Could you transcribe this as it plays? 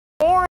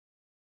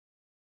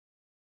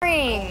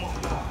boring.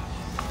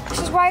 This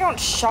is why I don't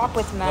shop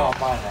with men. No, I'm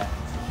fine that.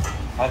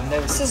 I've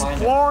never This is seen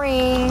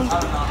boring. I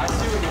don't know. I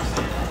see what you're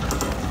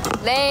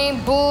saying.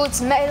 Lame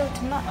boots, metal.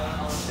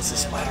 It's a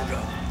spider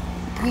gun.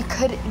 We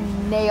could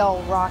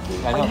nail Rocky.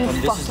 I know, Are you but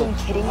this is fucking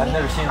kidding me? I've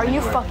never seen it Are you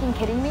anywhere. fucking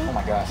kidding me? Oh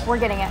my gosh. We're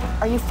getting it.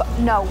 Are you?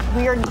 No,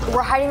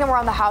 we're hiding them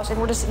around the house and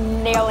we're just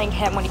nailing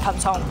him when he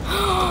comes home.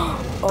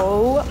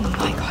 Oh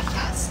my god,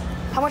 yes.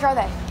 How much are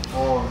they?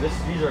 Oh,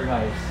 these are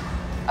nice.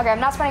 Okay, I'm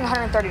not spending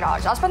 $130.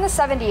 I'll spend the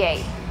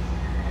 78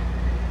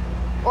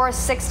 or a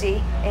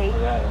 68.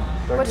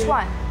 Yeah, 38. Which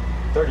one?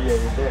 38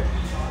 right there.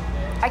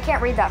 I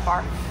can't read that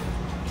far.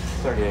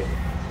 38.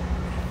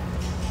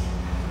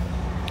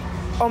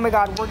 Oh my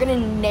god, we're gonna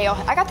nail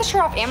him. I got this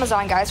shirt off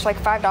Amazon, guys, for like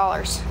 $5.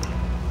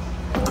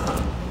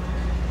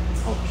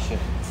 Oh shit.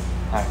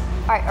 Alright.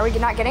 Alright, are we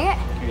not getting it?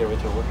 You get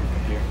with your working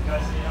computer.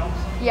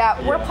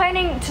 Yeah, we're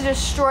planning to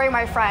destroy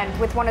my friend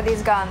with one of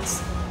these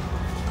guns.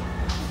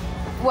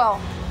 Well,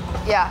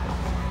 yeah.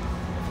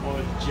 Well,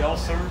 a gel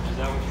surge, is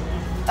that what you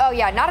mean? Oh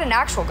yeah, not an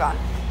actual gun.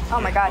 Oh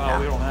my god, Well,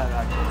 we no. don't have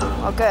actual.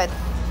 Oh good.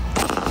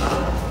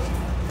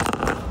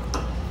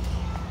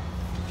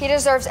 He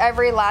deserves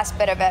every last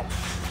bit of it.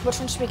 Which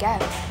one should we get?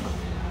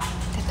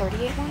 The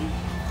 38 one?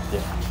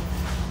 Yeah.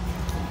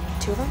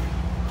 2 of them?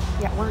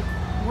 Yeah,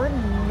 we're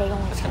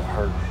nailing It's it. gonna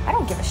hurt. I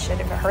don't give a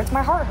shit if it hurts.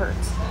 My heart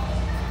hurts.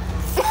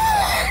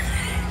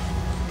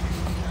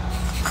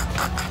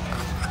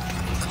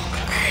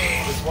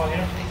 This one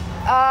here?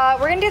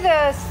 We're gonna do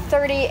the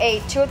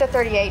 38, 2 of the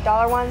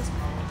 $38 ones.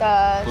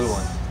 The Blue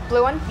one.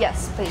 Blue one?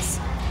 Yes, please.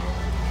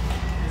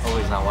 Oh,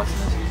 he's not watching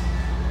this.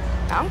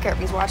 I don't care if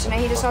he's watching it.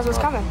 He just knows what's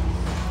coming.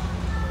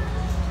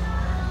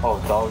 Oh,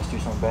 dogs do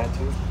something bad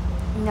too?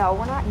 No,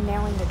 we're not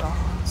nailing the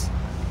dogs.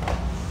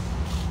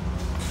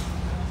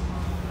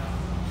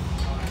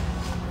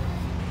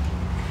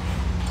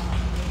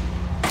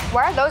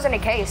 Why are those in a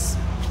case?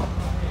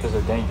 Because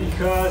they're dangerous.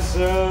 Because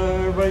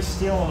everybody's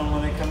stealing them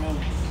when they come in.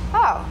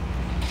 Oh.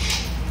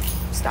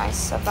 It's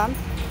nice of them.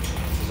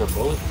 Is there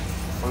bullets?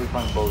 Where are we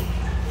finding bullets?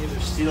 Either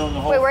stealing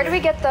the whole Wait, where do we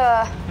thing. get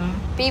the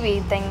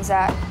BB things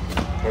at?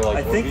 They're like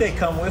I think they movies?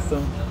 come with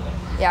them.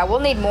 Yeah, we'll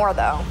need more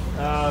though.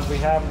 We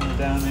have them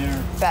down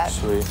there. Bet.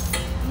 Sweet.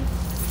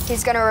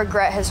 He's gonna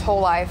regret his whole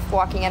life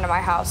walking into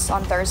my house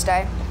on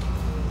Thursday.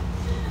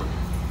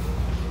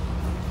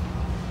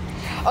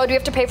 Oh, do we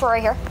have to pay for it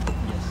right here?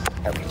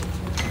 Yes. Okay.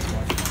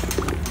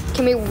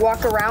 Can we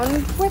walk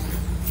around with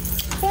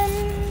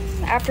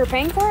them after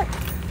paying for it?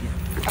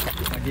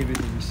 I'll give you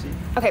the receipt.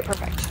 Okay,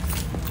 perfect.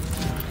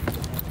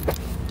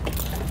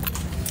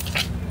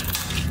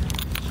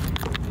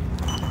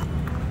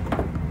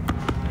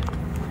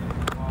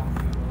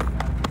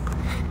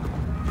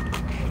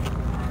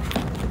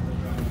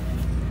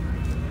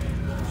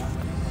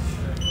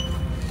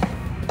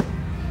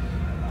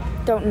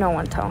 Don't no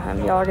one tell him.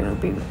 Y'all are gonna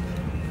be.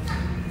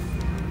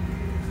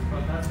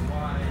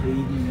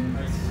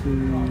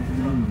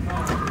 82.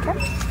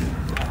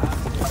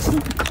 Okay.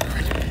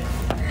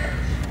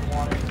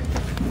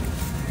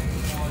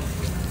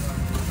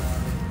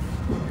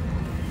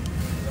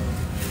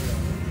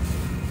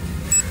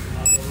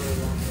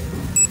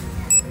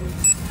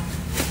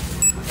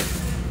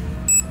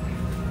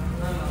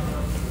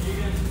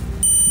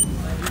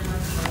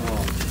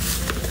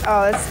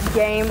 Oh, it's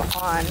game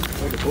on.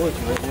 Wait, the bullets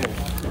are right there.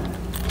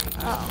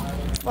 Oh.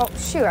 Well,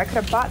 shoot, I could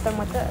have bought them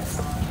with this.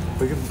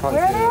 We can probably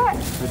Where are see they it.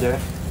 at? Right there.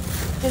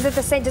 Is it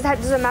the same? Does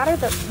it matter?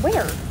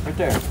 Where? Right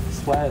there.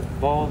 Flat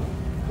ball.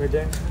 Right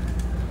there.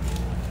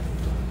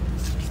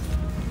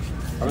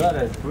 We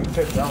can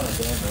pay for that one at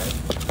the end,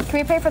 right? Can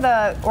we pay for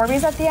the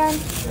Orbeez at the end?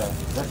 Yeah.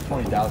 That's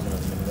 20,000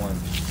 of them in one.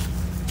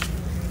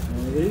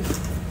 One of these?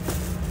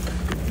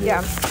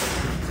 Yeah.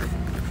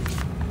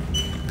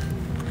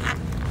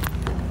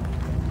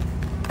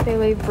 They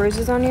leave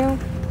bruises on you?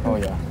 Oh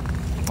yeah.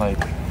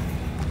 Like.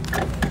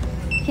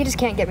 He just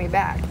can't get me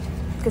back.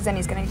 Because then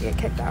he's going to get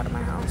kicked out of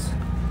my house.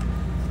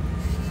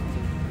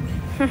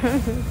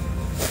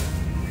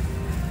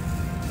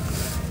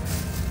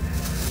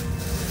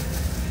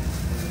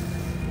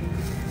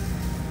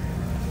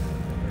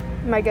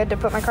 Am I good to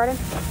put my card in?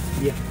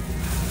 Yeah.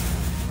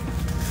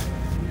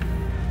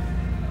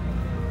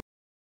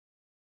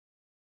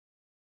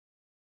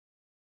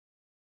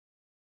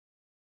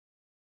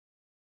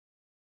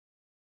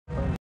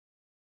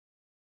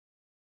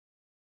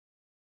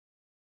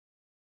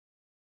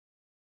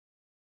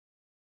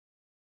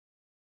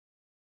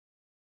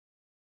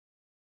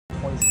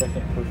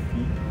 Second per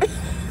feet.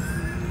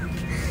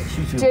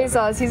 Shoots you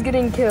Jesus, he's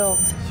getting killed.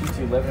 Shoots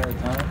you 11 at a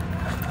time.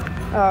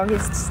 Oh,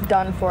 he's just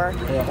done for.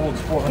 Yeah,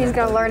 holds 400. He's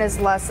gonna learn his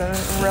lesson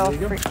real There you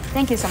go. free.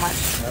 Thank you so much.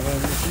 Have a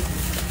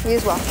receipt? You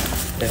as well.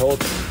 It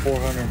holds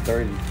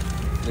 430.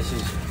 This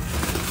is.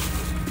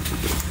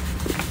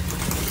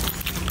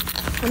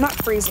 I'm not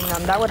freezing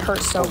them. That would hurt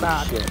so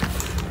bad. Shit.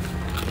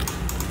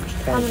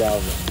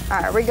 10,000.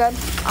 All right, we good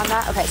on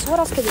that? Okay, so what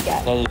else could we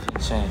get? That is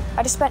insane.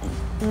 I just spent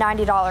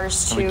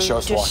 $90 And we to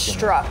just walked in.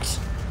 destruct.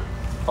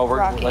 Oh,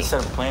 Rocky. let's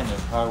set up a plan then.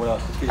 All right, what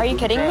else? Let's get a Are you booby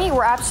kidding trap. me?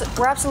 We're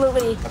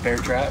absolutely. A bear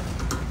trap.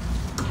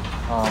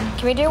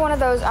 Can we do one of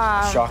those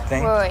shock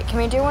thing? Wait. Can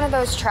we do one of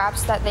those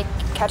traps that they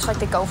catch like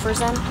the gophers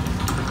in?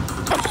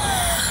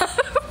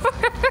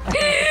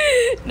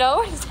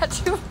 No? Is that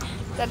too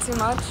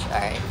much? All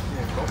right.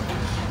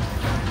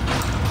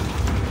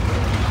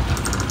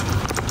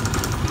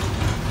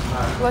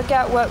 Look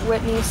at what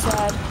Whitney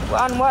said.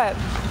 On what?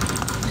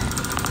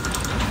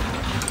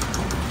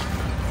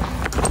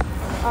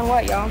 On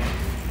what, y'all?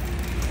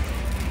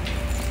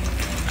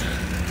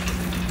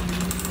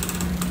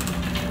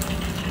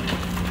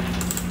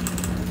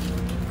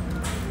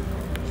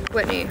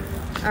 Whitney.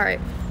 All right.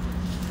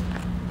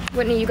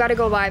 Whitney, you gotta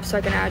go live so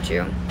I can add you.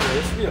 Yeah,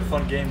 this would be a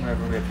fun game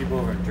whenever we have people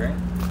over and drink.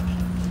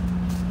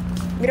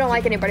 We don't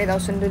like anybody though,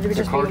 so it'd It's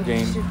just a card be,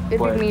 game, it'd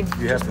but be me.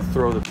 you have to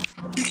throw the...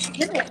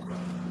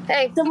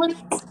 Hey. Someone,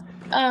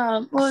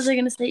 what was I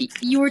gonna say?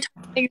 You were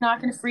talking you're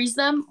not gonna freeze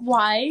them.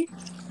 Why?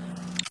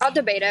 I'll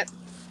debate it.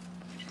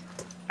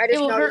 I It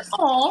just will hurt.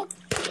 noticed.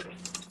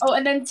 Oh,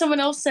 and then someone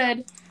else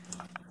said,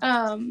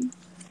 Rocky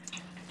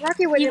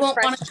with he his won't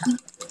want friends. to.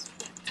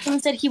 Someone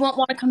said he won't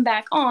want to come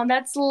back on.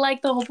 That's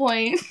like the whole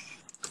point.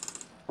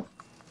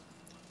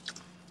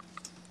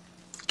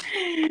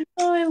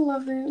 Oh, I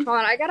love it. Hold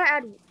on, I gotta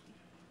add.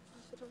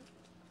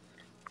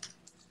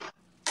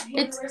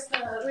 It's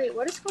Wait,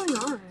 what is going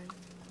on?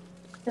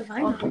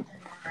 divine.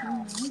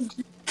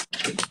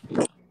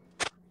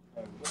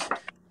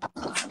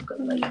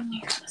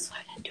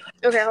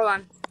 Okay, hold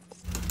on.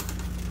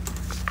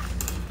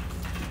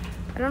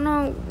 I don't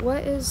know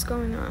what is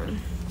going on.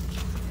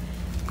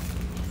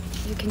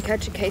 You can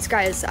catch a case.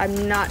 Guys,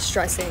 I'm not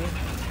stressing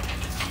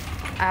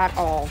at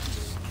all.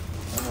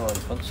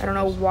 I don't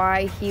know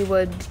why he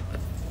would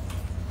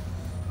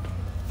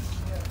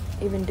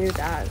even do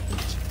that.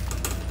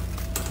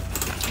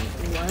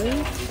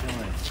 What?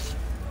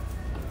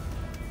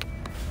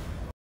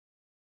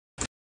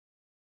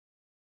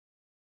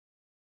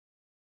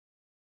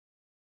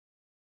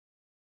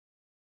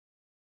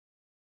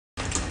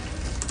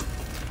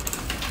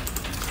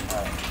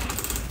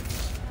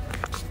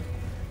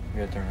 You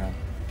gotta turn around.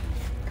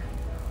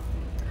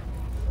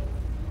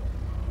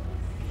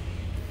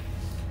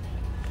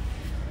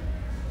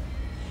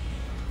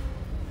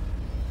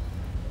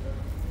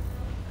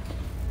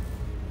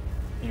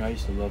 You know, I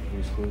used to love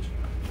Blue's Clues.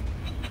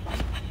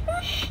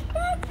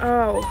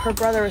 Oh, her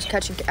brother was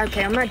catching.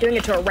 Okay, I'm not doing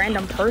it to a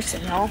random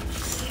person, y'all.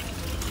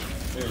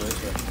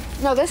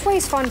 No, this way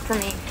is fun for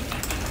me.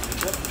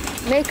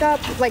 Makeup,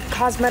 like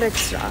cosmetic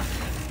stuff.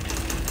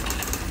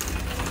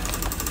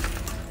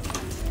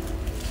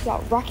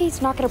 Wow,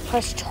 Rocky's not gonna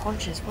press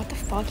charges. What the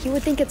fuck? He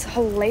would think it's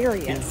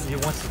hilarious. He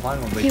wants to buy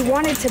one, but He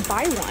wanted to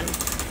buy one.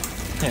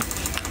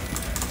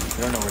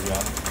 You don't know where you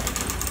are.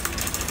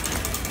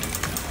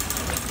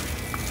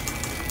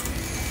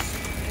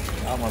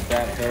 Oh, my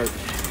back hurts.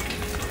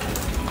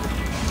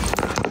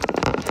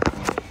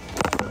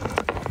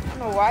 I don't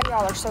know why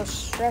y'all are so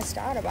stressed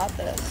out about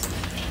this.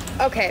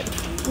 Okay,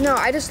 no,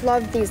 I just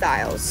love these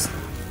aisles.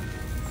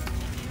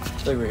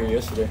 It's like we were here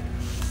yesterday.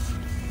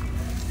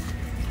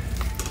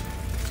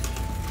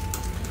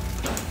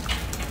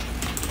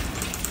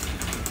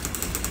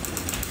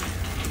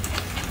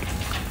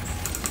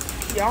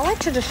 Y'all like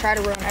to just try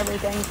to ruin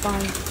everything fun.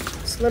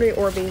 It's literally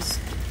Orbeez,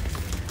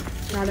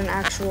 not an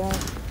actual.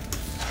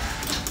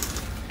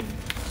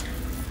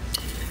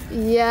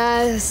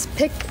 Yes,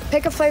 pick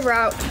a flavor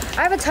out.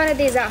 I have a ton of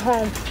these at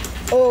home.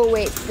 Oh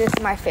wait, this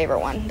is my favorite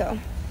one though.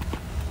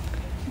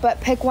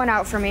 But pick one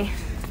out for me.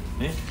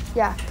 Me?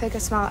 Yeah, pick a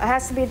smell. It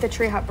has to be the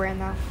Tree Hut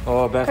brand though.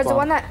 Oh, Bath Because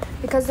Bomb.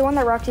 the one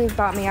that Rocky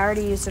bought me, I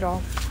already used it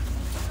all.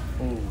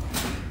 Ooh.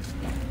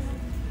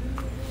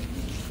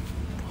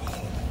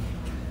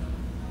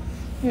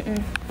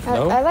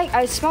 No? I like.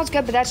 It smells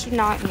good, but that's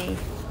not me.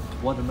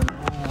 Watermelon.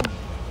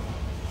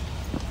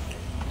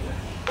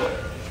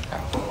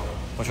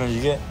 Which one did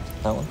you get?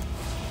 That one?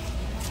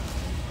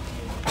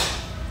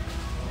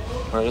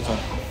 Or this one?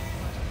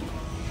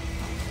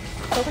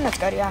 Coconut's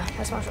good, yeah.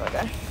 That smells really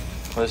good.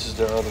 Well, this is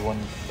their other one,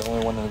 the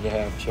only one that they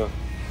have, so.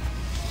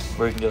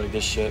 Where you can get like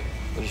this shit.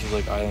 But this is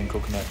like Island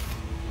Coconut.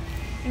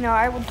 No,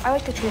 I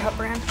like the Tree Hut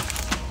brand.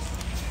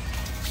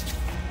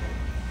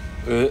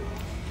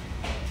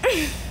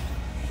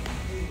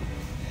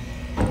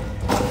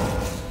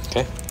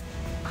 Okay.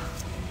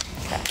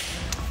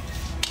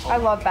 I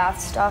love bath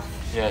stuff.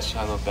 Yes,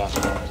 I love bath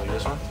bombs. Like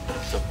this one.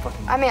 It's a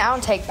fucking. I mean, I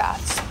don't take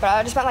baths, but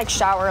I just meant like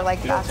shower, like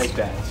You don't baths. take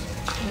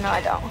baths. No,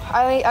 I don't.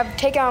 I've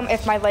taken them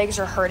if my legs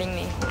are hurting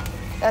me.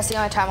 That's the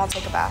only time I'll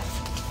take a bath.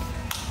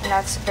 And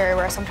that's very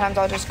rare. Sometimes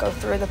I'll just go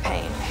through the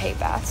pain. I hate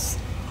baths.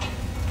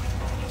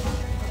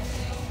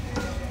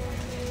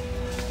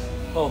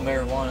 Oh,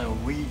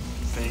 marijuana, weed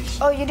face.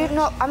 Oh, you do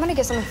know? I'm gonna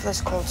get something for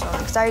this cold sore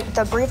because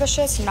the Breva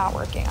shit's not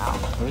working out.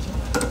 What is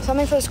it?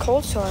 Something for this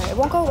cold sore. It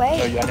won't go No,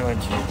 away. I knew what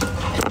you.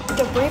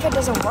 The Breva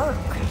doesn't work.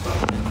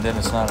 And then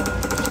it's not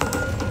a.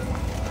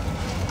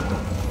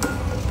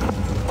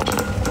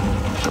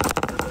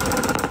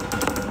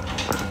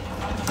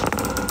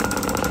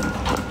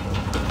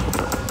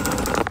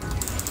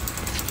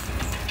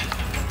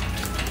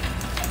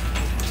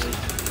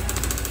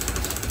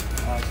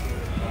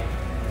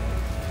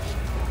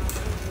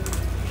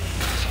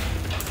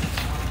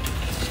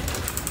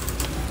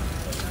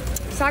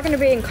 not going to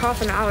be in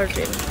cough and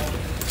allergy.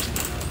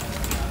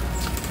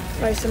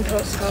 Lysin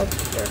pills help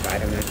their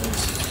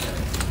vitamins.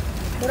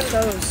 What are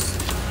those?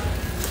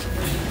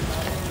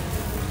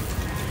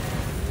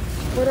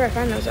 Where do I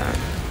find those at?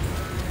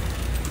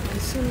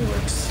 Lysin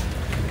works.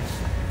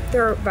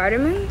 They're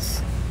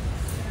vitamins?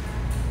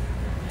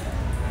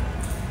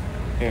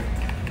 Here.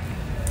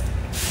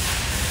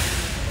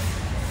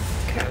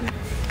 Okay.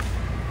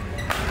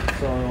 That's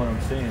the only one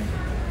I'm seeing.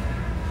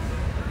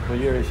 Well,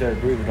 you already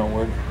said breather don't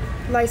work.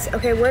 Lysin.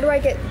 Okay, where do I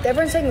get?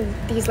 Everyone's saying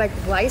these like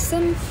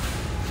Lysin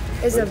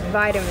is a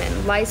vitamin.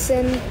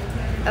 Lysin,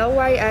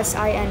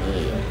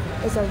 L-Y-S-I-N-E,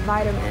 is a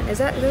vitamin. Is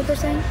that what they're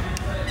saying?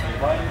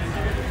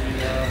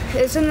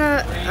 It's in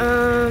the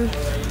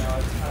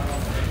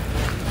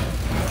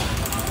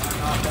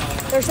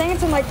They're saying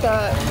it's in like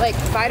the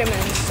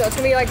vitamins, so it's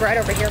gonna be like right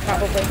over here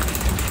probably.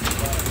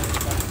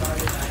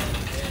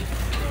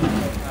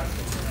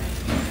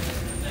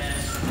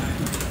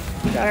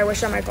 God, I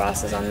wish I had my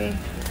glasses on me.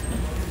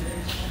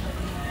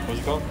 What's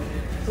it called?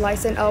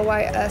 Lysin,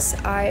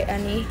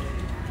 L-Y-S-I-N-E.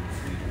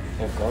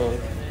 Yeah, garlic.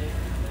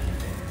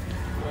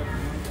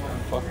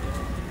 Fuck.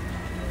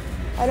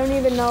 I don't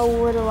even know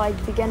where to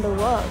like begin to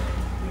look.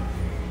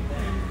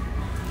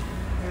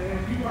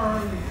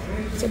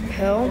 It's a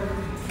pill.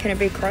 Can it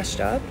be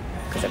crushed up?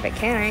 Because if it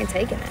can, I ain't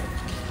taking it.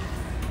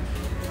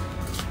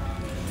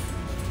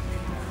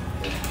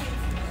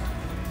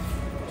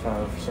 Trying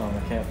to look for something,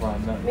 I can't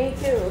find nothing. Me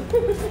too.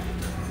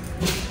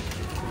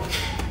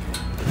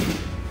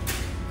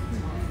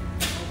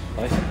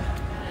 Lysin?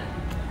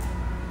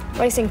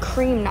 Lysin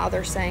cream now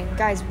they're saying.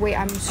 Guys, wait,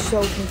 I'm so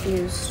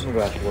confused. I'm gonna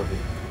go have to work it.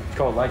 It's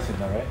called Lysin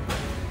though, right?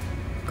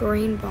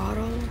 Green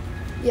bottle?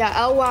 Yeah,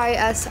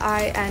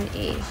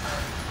 L-Y-S-I-N-E.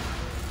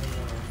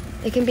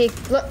 It can be,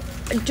 look,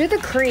 do the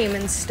cream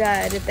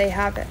instead if they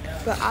have it.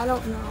 But I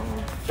don't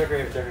know. Check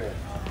right here, check right here.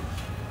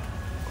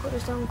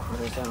 Cortisone.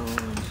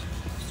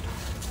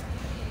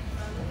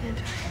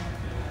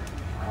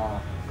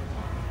 Ah.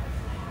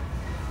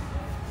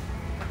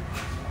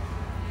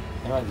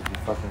 I might just be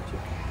fucking with you.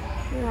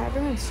 Yeah,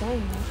 everyone's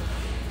saying that.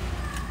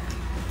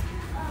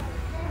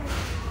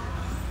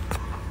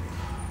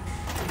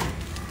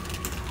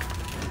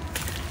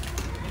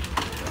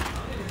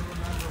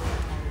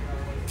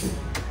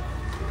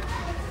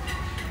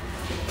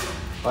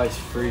 Lice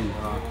free,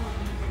 huh?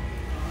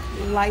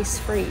 Lice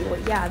free. Well,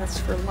 yeah, that's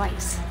for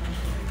lice.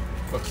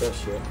 Fuck that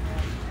shit.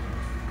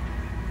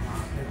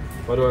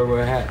 Why do I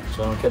wear a hat?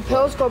 So I don't The get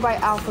pills go by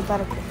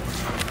alphabetical.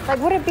 Like,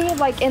 would it be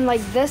like in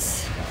like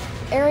this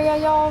area,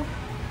 y'all?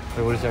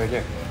 Wait, what is that right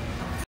there?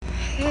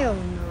 Hell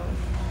no.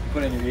 You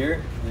put it in your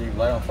ear, then you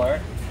light on fire,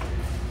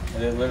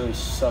 and it literally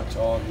sucks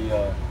all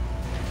the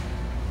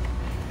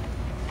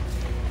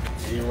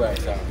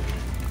earwax out.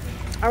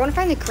 I want to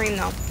find the cream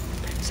though.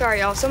 Sorry,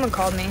 y'all. Someone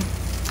called me. I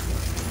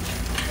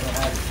don't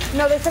have it.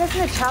 No, they said it's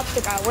in the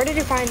chapstick aisle. Where did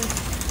you find?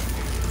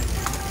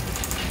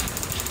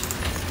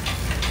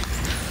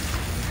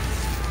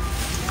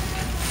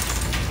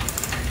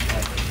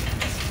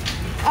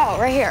 Oh,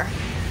 right here.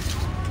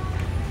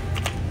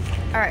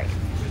 All right.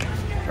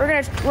 We're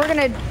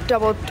gonna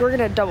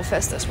double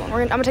fist this one.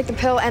 I'm gonna take the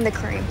pill and the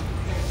cream.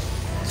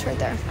 It's right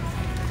there.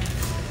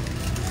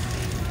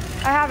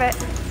 I have it.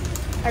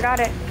 I got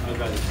it. I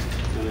got it.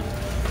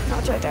 No,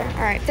 it's right there.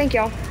 All right. Thank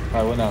y'all.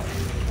 Alright, what now?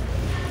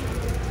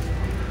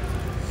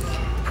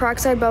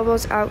 Peroxide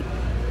bubbles out.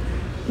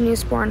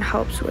 Neosporin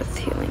helps with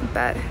healing.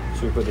 Bet.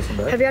 Should we put this in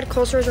back? Have you had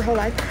cold sores your whole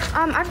life?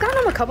 I've gotten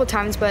them a couple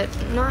times, but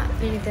not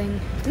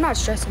anything. I'm not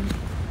stressing.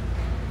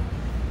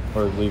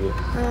 Or leave it?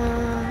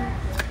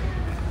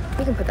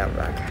 You can put that one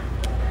back.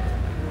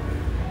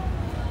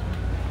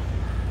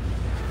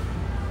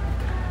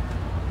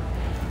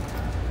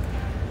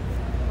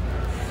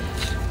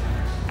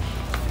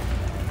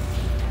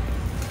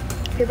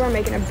 People are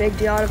making a big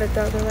deal out of it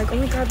though. They're like, oh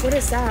my God, what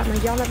is that? I'm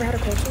like, y'all never had a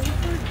cold sore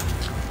before?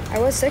 I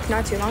was sick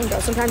not too long ago.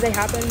 Sometimes they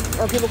happen,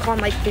 or people call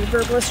them like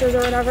fever blisters or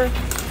whatever.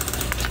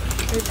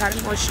 I just had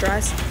more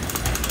stress.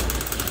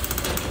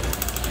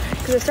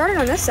 Because it started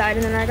on this side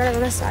and then I got it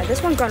on this side.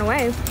 This one's gone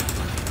away,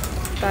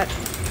 but.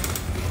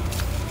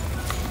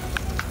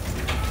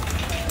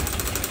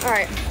 All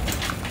right.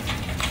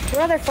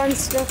 What other fun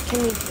stuff can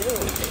we do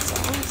with this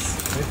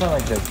sauce? It's not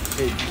like the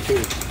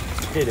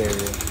kid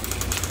area.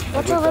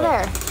 What's Like over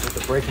there? With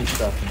the breaking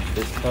stuff and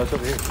this. No, it's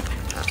over here.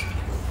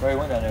 Right,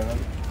 went down there,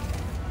 remember?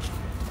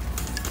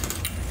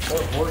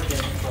 Oh, board game,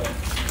 but.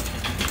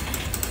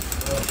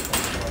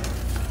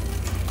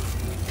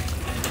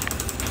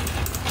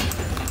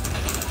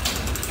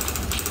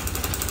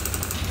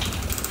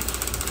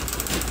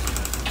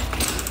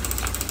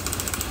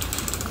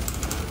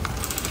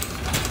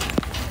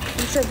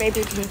 I'm sure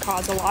vaping can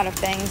cause a lot of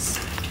things.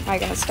 Am I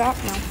gonna stop?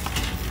 No.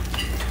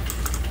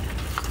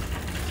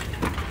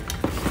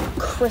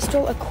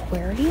 Crystal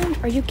aquarium?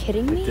 Are you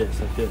kidding me?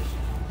 Like this.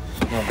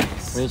 No,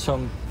 we need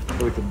something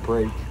that we can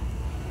break.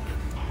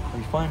 Are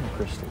you finding a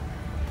crystal?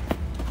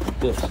 Like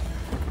this.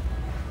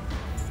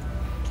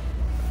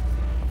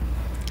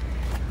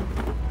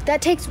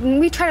 That takes, when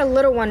we tried a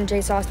little one,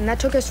 J Sauce, and that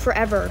took us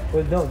forever.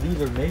 Well, no,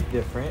 these are made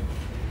different.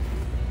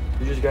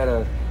 You just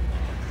gotta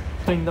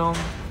ding dong,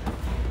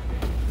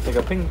 like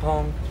a ping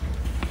pong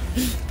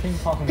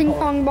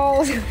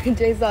balls.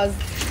 J Sauce.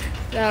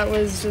 That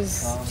was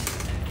just.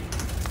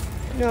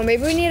 No,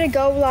 maybe we need to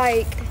go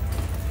like.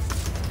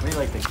 Maybe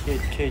like the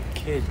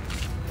kid.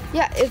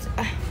 Yeah, it's.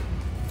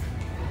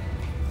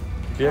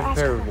 Do you have a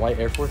pair of white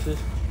Air Forces?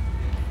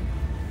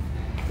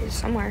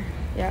 Somewhere.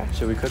 Yeah.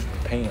 So we could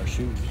paint our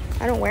shoes.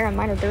 I don't wear them.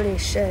 Mine are dirty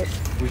as shit.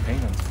 We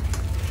paint them.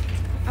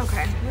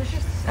 Okay. Let's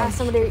just ask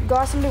somebody. Go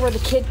ask somebody where the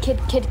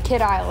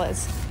kid aisle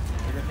is.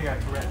 You're gonna think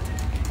I'm correct.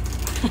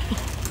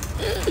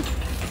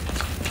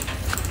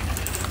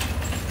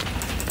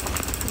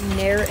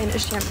 Nair in a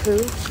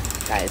shampoo,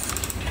 guys.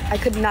 I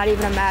could not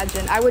even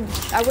imagine. I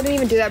wouldn't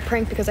even do that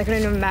prank because I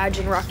couldn't even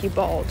imagine Rocky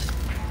bald.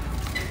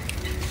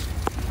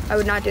 I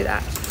would not do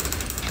that.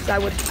 I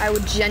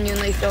would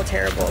genuinely feel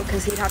terrible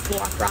because he'd have to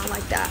walk around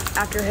like that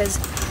after his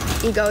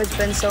ego has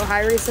been so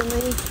high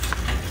recently.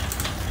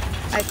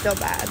 I feel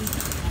bad.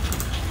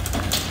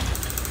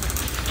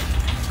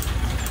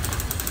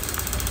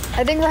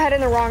 I think we're heading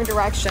the wrong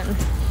direction.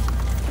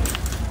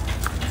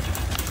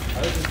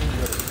 I just need to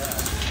go to the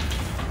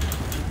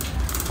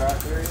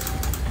craft area.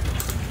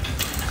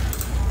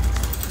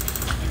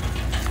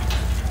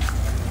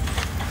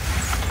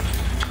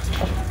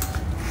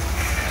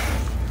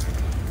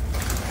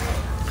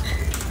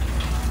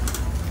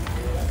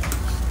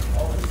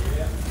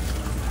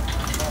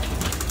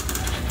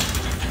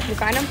 You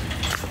find him?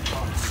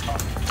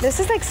 This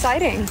is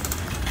exciting.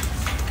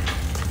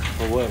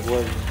 Well,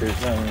 what?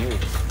 There's nothing here.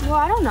 Well,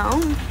 I don't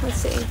know. Let's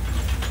see.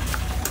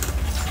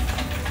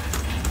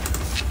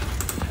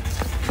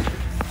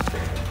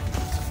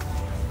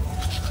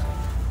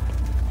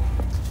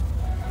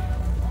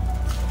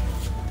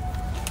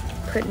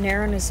 Put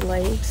Nair on his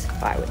legs.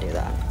 Oh, I would do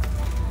that.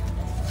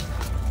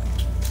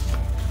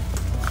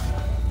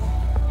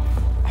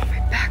 Oh, my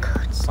back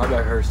hurts. My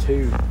back hurts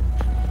too.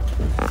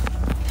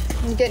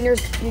 You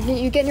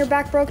getting your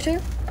back broke too?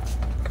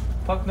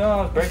 Fuck no,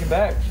 I was breaking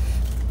back.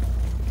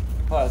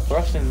 Oh,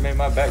 thrusting made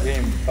my back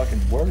game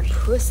fucking worse.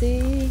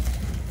 Pussy.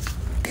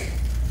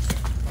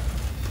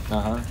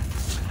 Yo,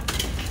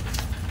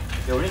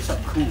 we need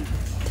something cool.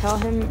 Tell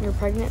him you're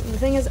pregnant. The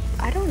thing is,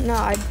 I don't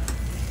know.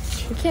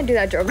 We can't do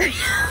that joke right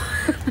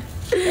now.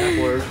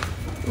 That word.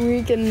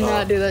 We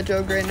cannot do that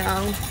joke right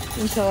now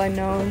until I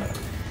know.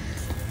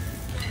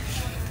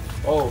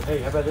 Oh, hey,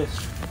 how about this?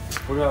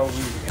 We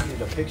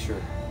painted a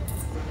picture.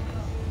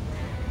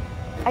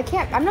 I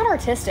can't. I'm not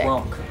artistic.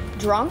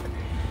 Drunk?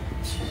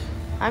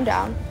 I'm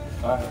down.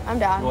 Alright. I'm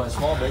down. You want a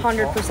small, big?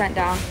 100%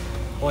 down.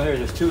 Well, here,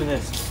 there's two in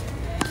this.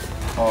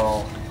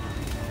 Oh.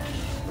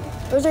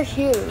 Those are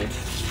huge.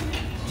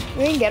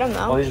 We can get them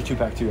though. Oh, these are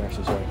 2-pack too,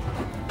 actually, sorry.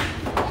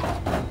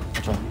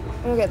 Which one?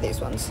 We'll get these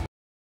ones.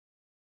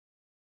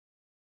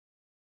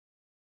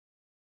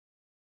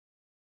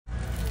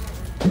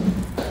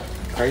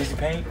 Crazy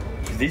paint?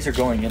 These are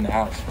going in the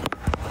house.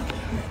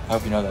 I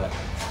hope you know that.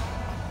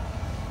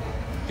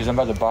 Because I'm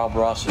about to Bob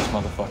Ross this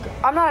motherfucker.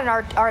 I'm not an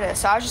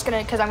artist, so I was just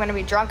gonna, because I'm gonna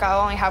be drunk,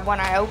 I'll only have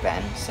one eye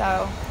open,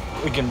 so.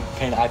 We can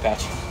paint an eye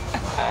patch.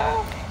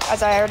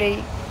 As I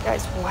already,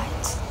 guys, what?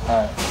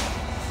 Alright.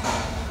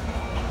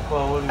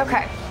 Well, what are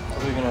Okay.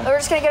 What are we gonna? We're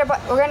just gonna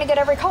we're gonna get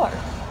every color.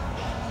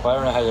 Well,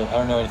 I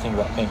don't know anything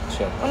about pink,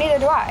 so. Well, neither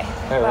do I.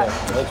 Hey, right.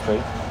 That looks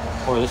pretty.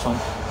 Or this one.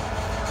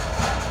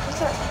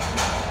 What's it?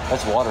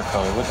 That's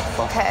watercolor. What the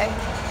fuck? Okay.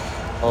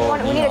 Oh,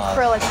 We need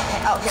acrylic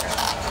paint. Oh, here.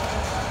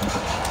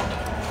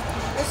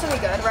 This will be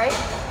good, right?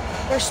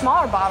 They're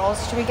smaller bottles.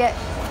 Should we get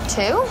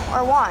 2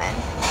 or 1?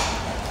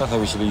 I don't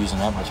think we should be using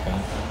that much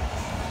paint.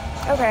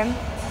 Okay.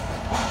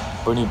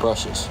 We need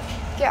brushes.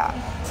 Yeah.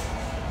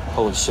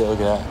 Holy shit, look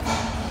at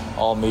that.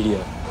 All media.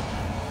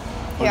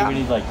 What Yeah. do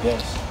we need like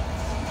this?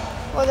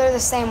 Well, they're the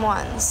same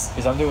ones.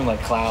 Because I'm doing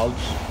like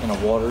clouds and a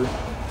water.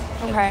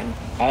 Okay.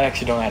 I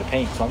actually don't know how to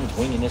paint, so I'm just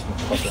winging this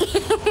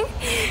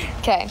motherfucker.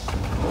 Okay.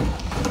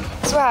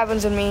 That's what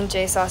happens when me and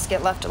J Sauce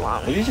get left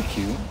alone. These are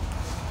cute.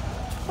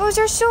 Those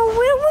are so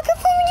weird. Look at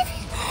them.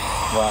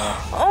 Wow.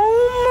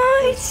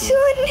 Oh my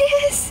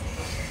goodness.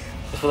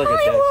 This feels like a Hi,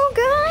 desk. little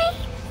guy.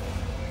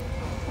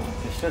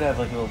 They should have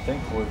like a little thing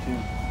for it too.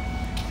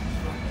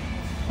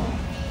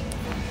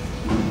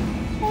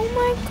 Oh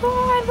my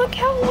god, look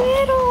how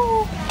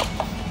little.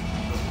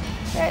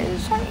 That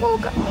is so little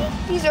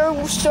guy. These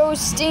are so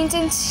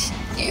stinking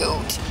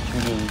cute. Can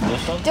we do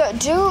this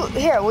one?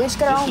 Here, we just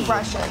get our own This is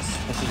brushes.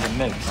 This is a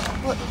mix.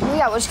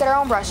 Yeah, we'll just get our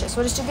own brushes.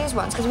 We'll just do these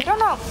ones because we don't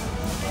know.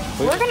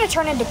 We're gonna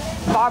turn into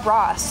Bob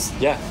Ross.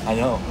 Yeah, I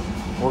know.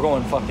 We're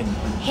going fucking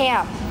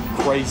Ham.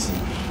 crazy.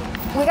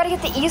 We gotta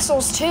get the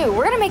easels too.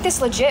 We're gonna make this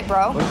legit,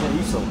 bro. What's an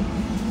easel?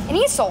 An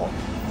easel.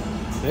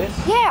 This?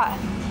 Yeah.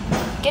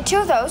 Get 2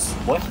 of those.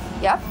 What?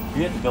 Yep.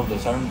 You have to build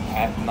this. I'm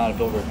not a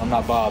builder. I'm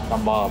not Bob.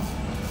 I'm Bob.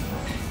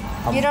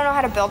 You don't know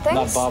how to build I'm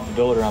things? not Bob the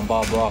builder. I'm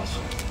Bob Ross.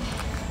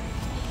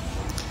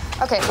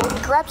 Okay,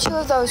 grab 2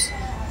 of those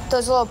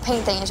little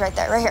paint thingies right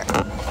there, right here.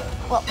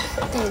 Well,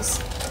 these.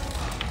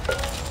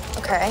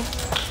 Okay.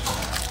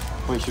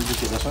 Wait, should we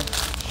just get this one?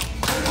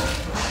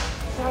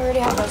 No, we already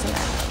have those in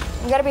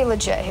there. We gotta be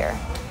legit here.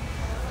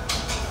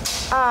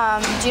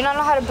 Do you not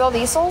know how to build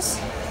easels?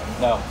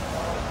 No.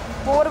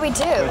 Well, what do we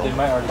do? Wait, they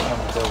might already come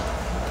with build.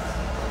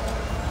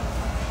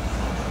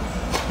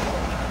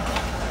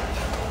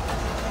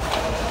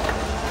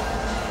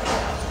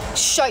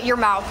 Shut your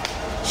mouth.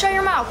 Shut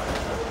your mouth.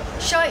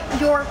 Shut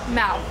your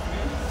mouth.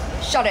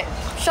 Shut it.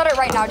 Shut it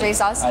right now,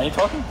 Jesus. Are you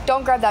talking?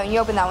 Don't grab that one. You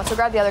open that one, so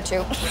grab the other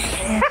two.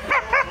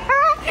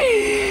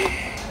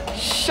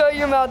 Shut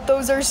your mouth.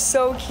 Those are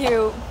so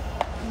cute.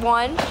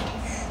 1,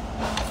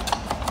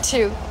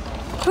 2.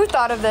 Who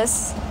thought of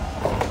this?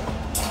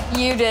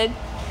 You did.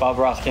 Bob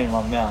Ross came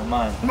on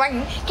mine. Am I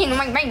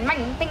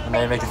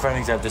making fun of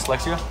things that have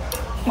dyslexia?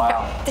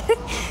 Wow.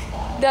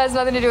 That has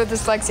nothing to do with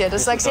dyslexia.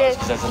 Dyslexia,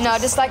 no,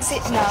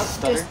 dyslexic, no.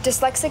 Stutter?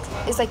 Dyslexic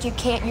is like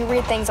you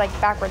read things like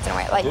backwards in a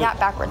way. Like Dude. not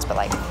backwards, but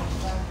like.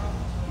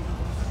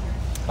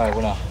 Alright,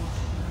 what now?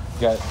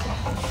 You got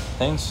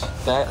things?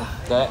 That.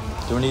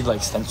 Do we need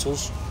like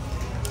stencils?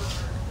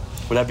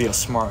 Would that be a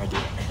smart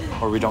idea?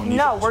 Or we don't need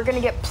No, those? we're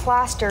gonna get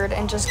plastered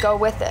and just go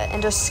with it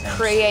and just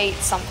create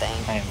something.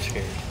 I am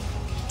scared.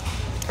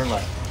 Turn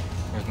left.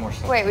 There's more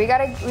stuff. Wait, we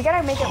gotta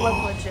make it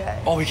look legit.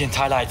 Oh, we can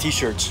tie-dye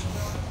t-shirts.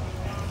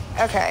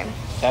 Okay.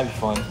 That'd be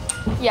fun.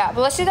 Yeah,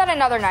 but let's do that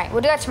another night.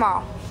 We'll do that tomorrow.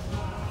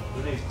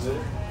 What is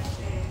glitter?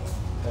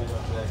 How you doing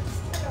today?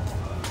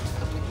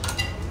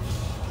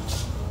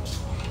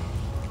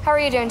 How are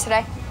you doing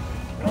today?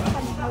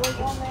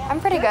 I'm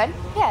pretty good.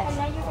 Yes.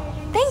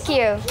 Thank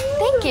you.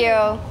 Thank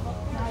you.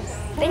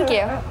 Thank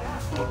you.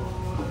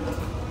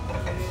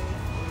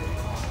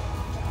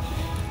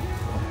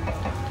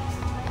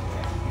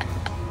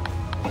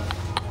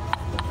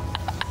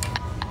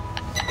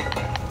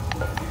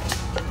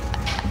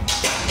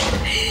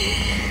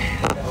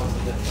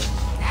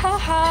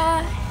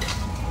 Haha.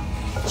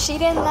 She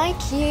didn't like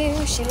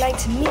you. She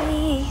liked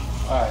me.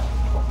 Alright.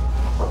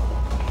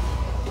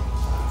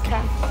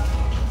 Okay.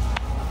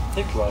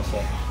 Take what I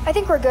said. I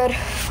think we're good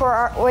for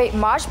our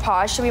Mod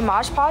Podge. Should we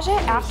Mod Podge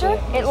it after?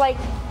 It like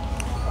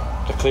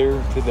The clear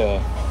to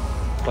the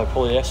like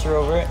polyester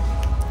over it?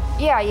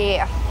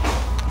 yeah.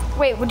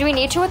 Wait, do we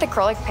need to with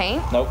acrylic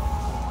paint? Nope.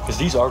 Because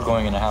these are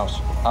going in the house.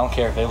 I don't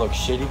care if they look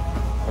shitty.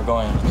 They're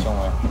going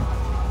somewhere.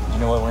 You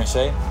know what we're gonna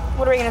say?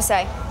 What are we gonna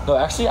say? No,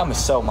 actually, I'm gonna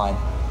sell mine.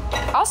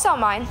 I'll sell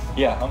mine.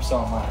 Yeah, I'm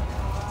selling mine.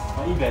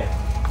 On eBay.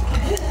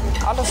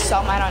 I'll just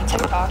sell mine on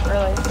TikTok,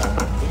 really.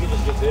 We could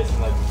just get this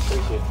and like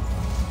fix it.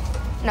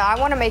 No, I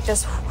want to make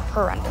this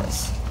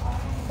horrendous.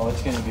 Oh,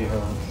 it's gonna be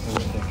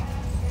horrific.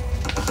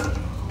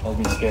 That'd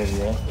be scary,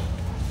 right?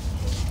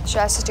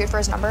 Should I substitute for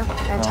his number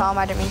and tell him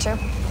I didn't mean to?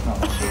 No,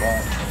 don't do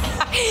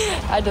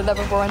that. I did that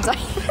before one time.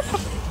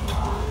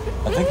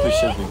 I think we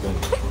should be good.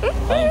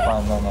 I ain't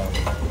fine, no.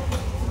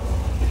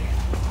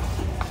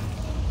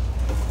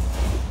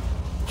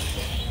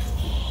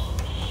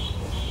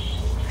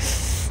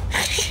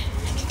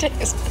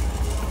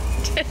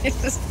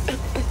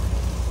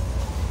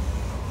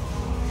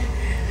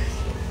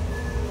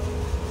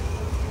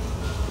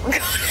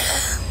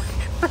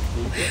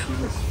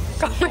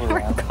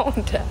 We're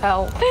going to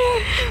hell.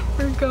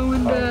 We're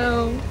going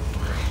down.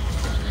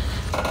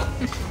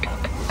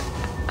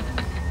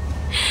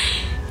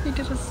 You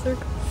did a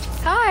circle.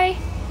 Hi.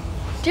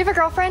 Do you have a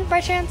girlfriend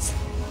by chance?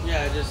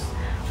 Yeah, I just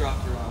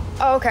dropped her off.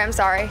 Oh, okay. I'm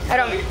sorry. I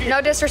don't.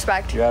 No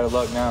disrespect. You're out of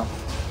luck now.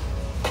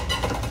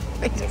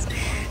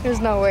 There's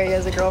no way he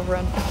has a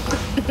girlfriend.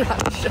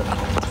 Not sure.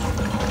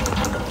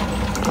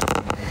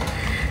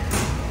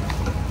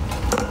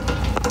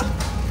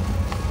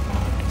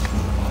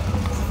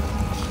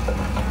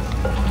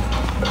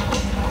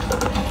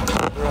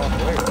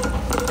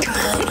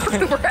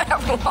 We're at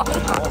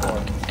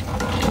Walmart.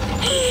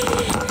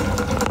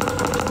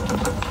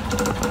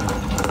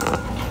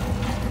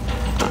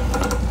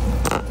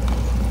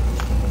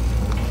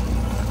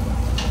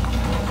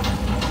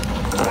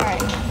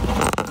 Alright.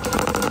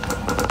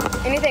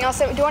 Anything else?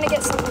 Do you want to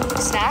get some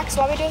snacks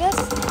while we do this?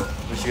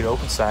 We should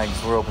open signs.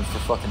 We're open for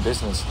fucking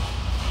business.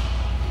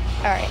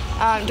 Alright.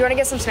 Do you want to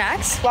get some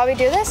snacks while we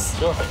do this?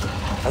 Sure.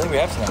 I think we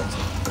have snacks.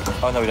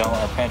 Oh no, we don't.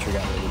 Our pantry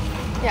got ready.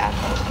 Yeah.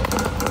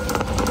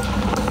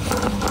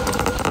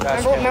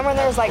 Remember when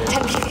there was like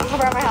 10 people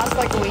over at my house for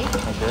like a week?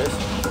 Like this?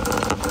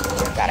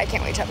 God, I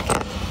can't wait to have a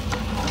kid.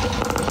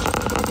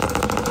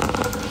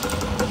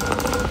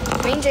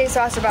 Me and Jay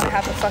Sauce are about to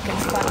have a fucking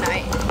fun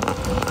night.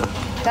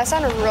 That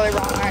sounded really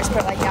wrong when I just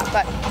put it like that,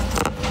 but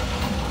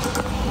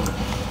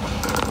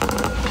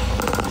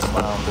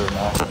Smile through a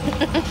mask.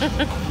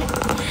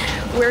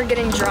 we're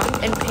getting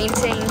drunk and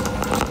painting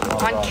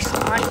on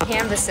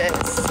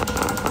canvases.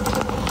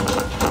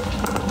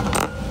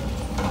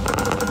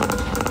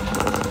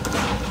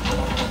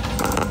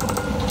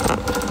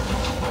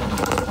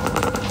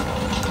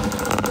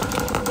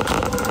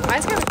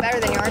 Mine's gonna be better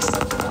than yours.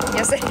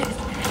 Yes, it is.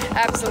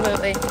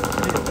 Absolutely.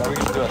 Are we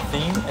gonna do a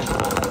theme?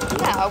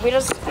 No, we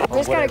just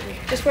gotta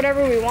just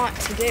whatever we want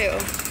to do.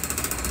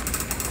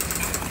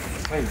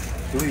 Wait,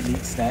 do we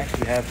need snacks?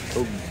 We have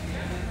Toby.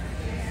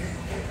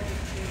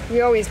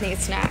 We always need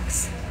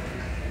snacks.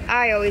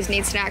 I always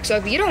need snacks. So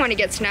if you don't want to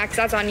get snacks,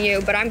 that's on you,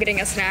 but I'm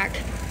getting a snack.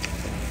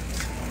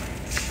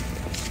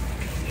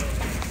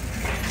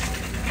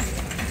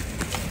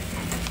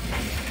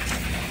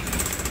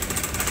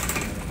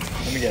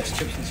 Let me guess,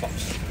 chips and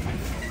sauce.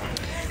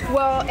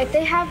 Well, if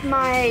they have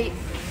my...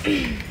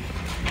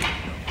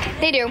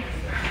 They do.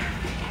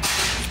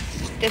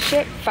 This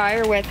shit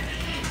fire with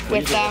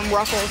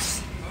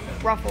Ruffles.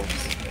 Ruffles.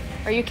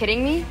 Are you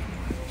kidding me?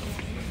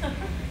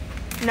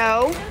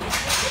 No.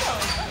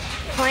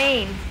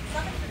 Plain.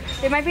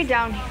 They might be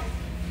down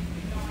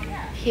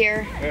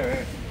here.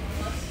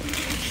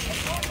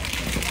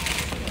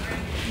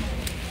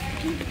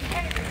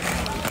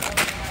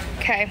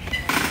 Okay.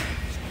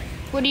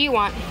 What do you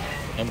want?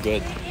 I'm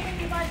good.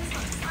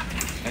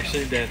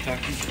 Actually, Dad,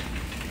 talking.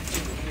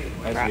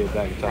 I have to get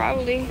back to talking.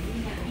 Probably.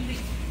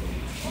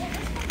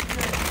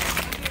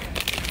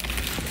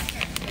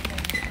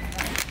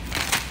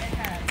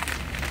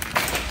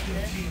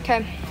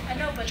 Okay.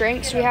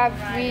 Drinks. We have.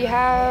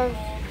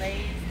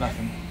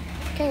 Nothing.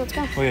 Okay, let's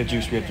go. Oh yeah,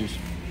 juice. We have juice.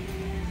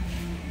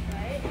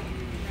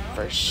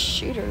 For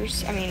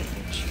shooters. I mean,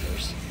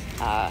 shooters.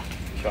 Shot.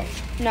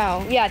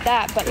 No. Yeah,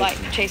 that, but like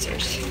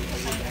chasers.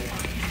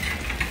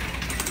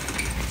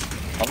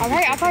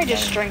 I'll probably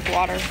just drink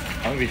water.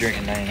 I'm gonna be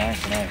drinking 99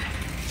 tonight.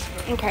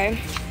 Okay.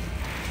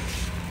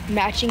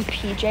 Matching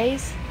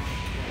PJs?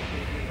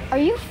 Are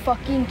you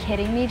fucking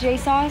kidding me,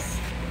 J-Sauce?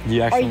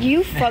 You actually... Are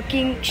you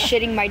fucking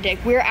shitting my dick?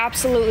 We're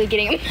absolutely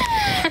getting...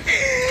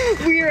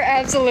 We are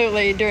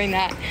absolutely doing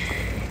that.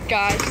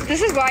 Gosh,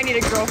 this is why I need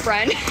a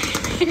girlfriend.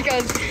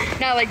 Because,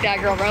 not like that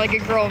girlfriend, like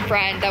a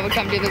girlfriend that would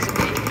come do this with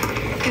me.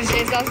 Because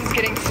J-Sauce is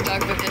getting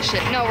stuck with this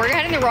shit. No, we're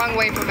heading the wrong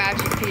way for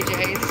matching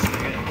PJs.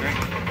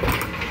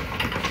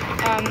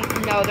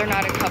 No, they're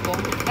not a couple.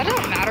 That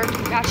doesn't matter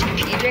to matching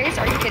PJs.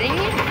 Are you kidding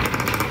me?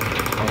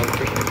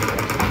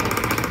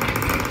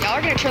 Y'all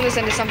are gonna turn this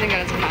into something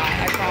that it's not.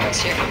 I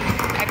promise you.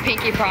 I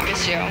pinky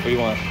promise you. What do you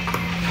want?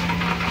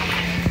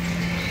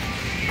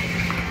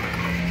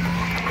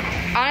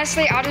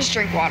 Honestly, I'll just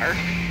drink water.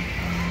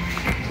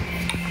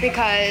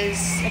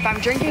 Because if I'm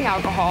drinking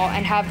alcohol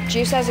and have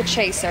juice as a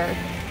chaser,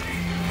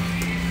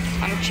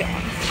 I'm chilling.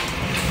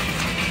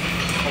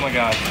 Oh my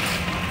god.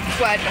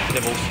 What?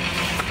 Nibbles.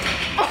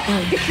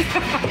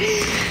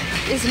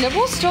 Is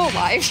Nibble still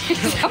alive? I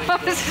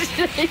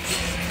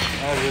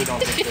really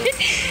don't think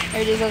so.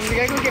 Alright, Jesus, we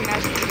gotta go get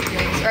matching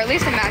PJs. Or at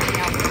least a matching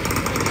outfit.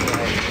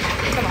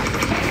 Come on.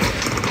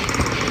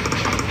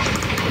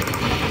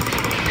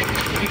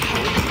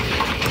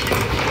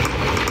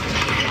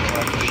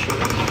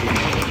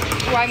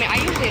 Well, I mean, I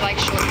usually like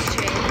shorts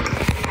too.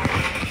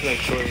 You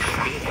like shorts?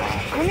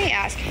 Let me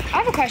ask. I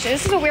have a question.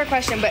 This is a weird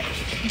question, but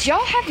do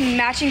y'all have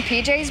matching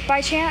PJs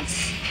by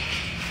chance?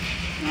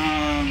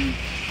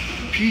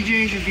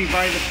 PJs would be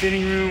by the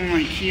fitting room,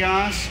 like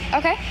kiosks.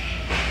 Okay.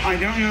 I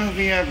don't know if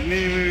we have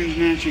men and women's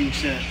matching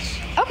sets.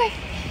 Okay.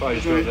 Probably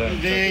just But go there.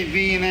 they'd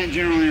be in that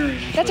general area.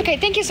 That's okay.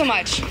 Thank you so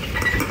much.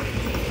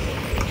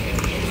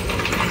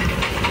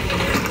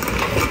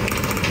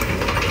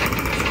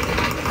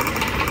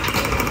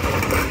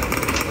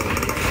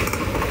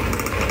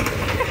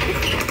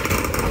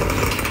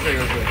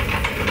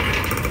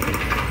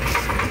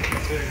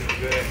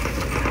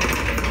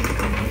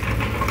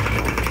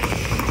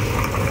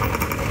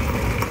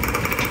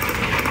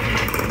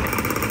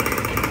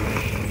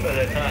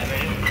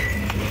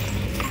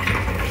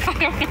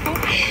 I don't know.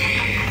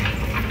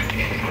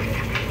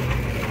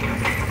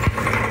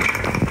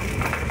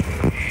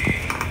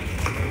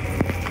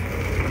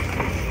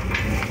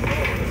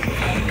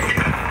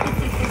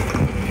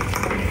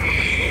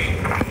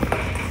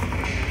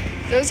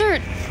 Those are,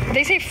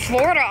 they say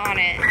Florida on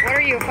it. What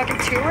are you, a fucking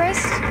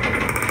tourist?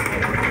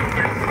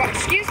 Oh,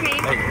 excuse me.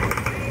 Hey,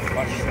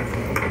 watch.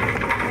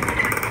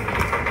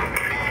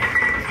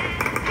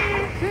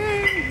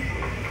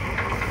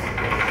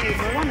 Dude,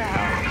 we're on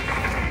out.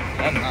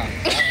 I'm not.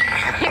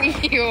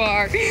 You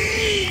are.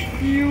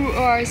 You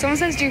are. Someone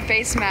says do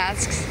face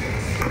masks.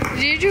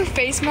 Did you do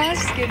face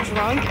masks, get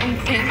drunk, and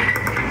think?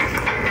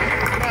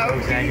 No.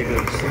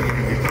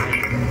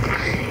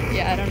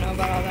 Yeah, I don't know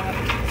about all that.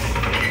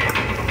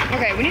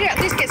 Okay, we need to at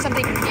least get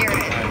something near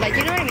it. Like,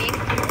 you know what I mean?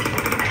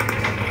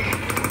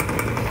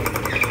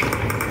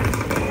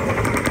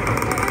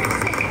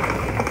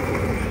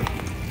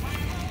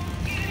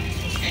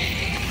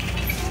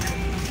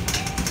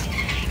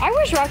 I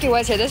wish Rocky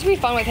was here. This would be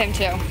fun with him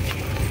too.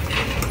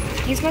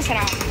 He's missing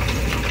out. He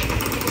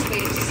just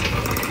leaves.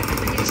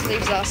 He just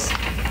leaves us.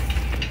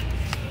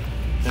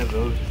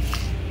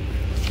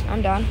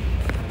 I'm done.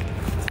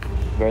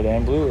 Red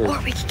and blue, or Or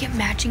we could get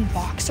matching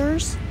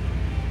boxers.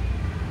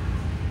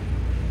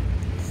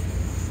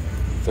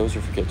 those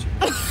are for kids.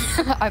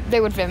 They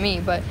would fit me,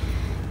 but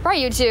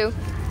probably you too.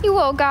 You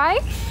little guy.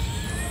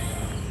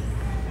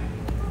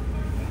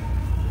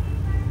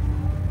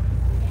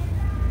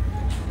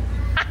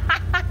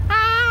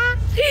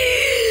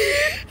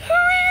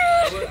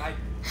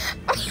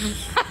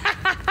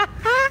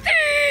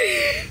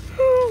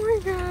 Oh my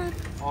god.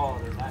 Oh,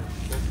 they're not.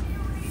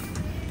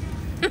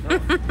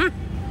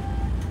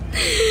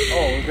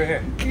 Oh, look right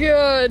here.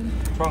 Good.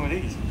 What's wrong with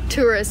these?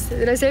 Tourists.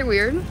 Did I say it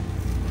weird?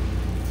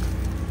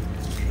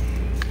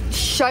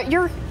 Shut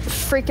your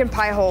freaking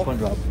pie hole.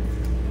 SpongeBob.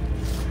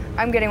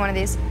 I'm getting one of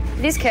these.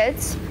 These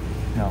kids.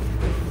 No.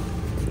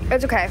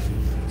 It's okay.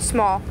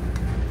 Small.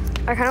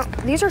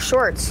 These are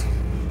shorts.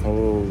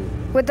 Oh.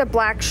 With a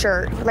black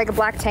shirt, like a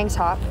black tank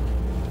top.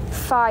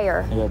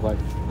 Fire. Yeah, black.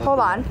 Hold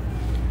on.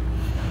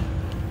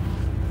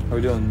 Are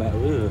we doing that?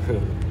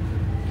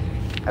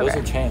 Those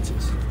are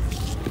chances.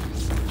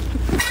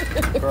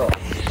 Girl.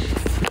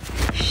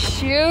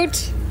 Shoot.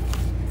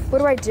 What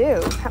do I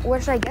do?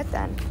 What should I get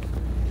then?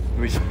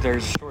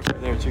 There's shorts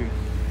right there too.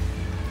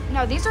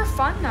 No, these are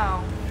fun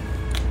though.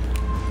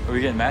 Are we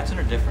getting matching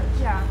or different?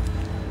 Yeah.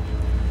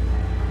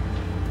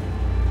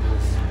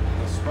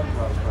 The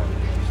SpongeBob's probably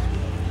the best.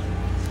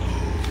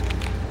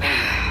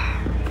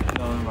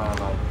 No, never mind.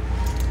 I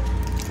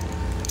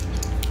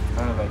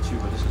don't know about you,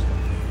 but this is my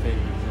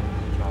favorite thing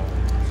in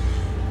childhood.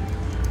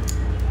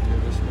 You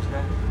ever listen to this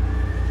guy?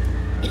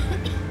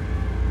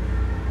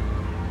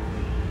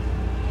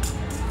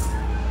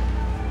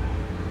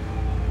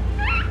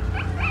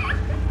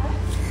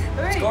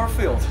 It's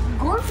Garfield.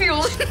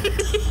 Garfield.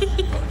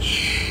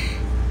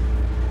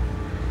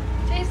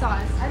 Jesus,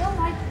 I don't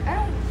like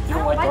the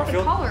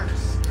Garfield? colors.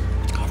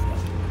 It's Garfield.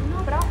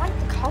 No, but I don't like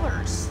the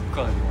colors. What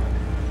color do you want?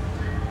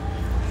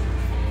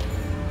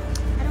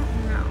 I don't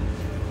know.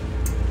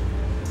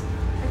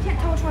 I can't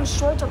tell which one's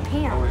shorts or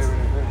pants.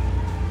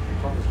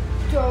 Oh,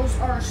 here. Those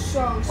are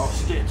so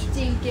Stitch.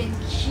 stinking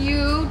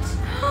cute.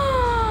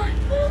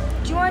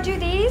 Do you want to do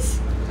these?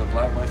 Is it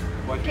black, white?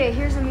 Okay,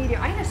 here's a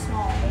medium. I need a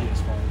small. I need a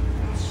small.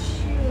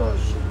 Oh,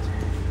 Shoot.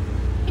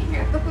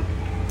 shit.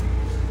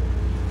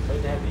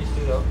 Wait, they have these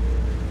two, though.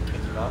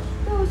 Mickey Mouse.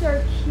 Those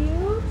are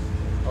cute.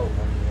 Oh,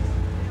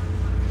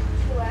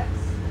 Flex.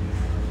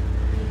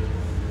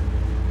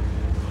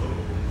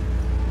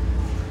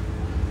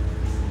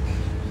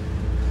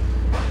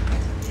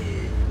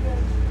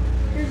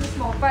 Here's a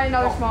small. Find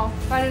another small.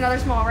 Find another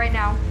small right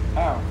now.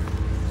 How?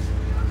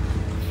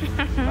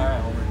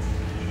 Alright, Homer.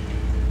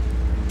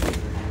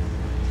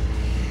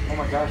 Oh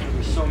my gosh,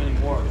 there's so many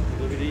more.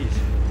 Look at these.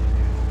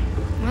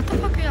 What the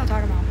fuck are y'all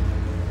talking about?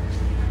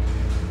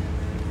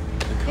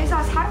 Hey,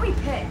 Sauce, how do we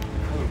pick?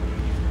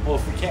 Well,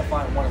 if we can't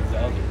find one of the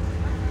other,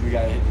 we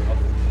gotta hit the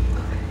other.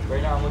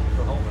 Right now I'm looking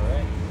for Homer,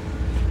 right?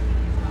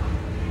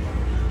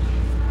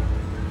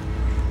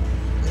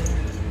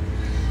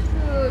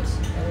 Shoot.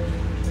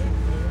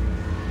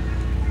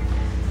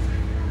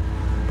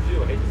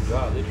 Dude, I hate the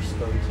job. They just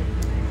started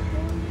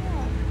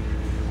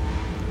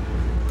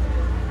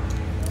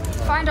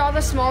Find all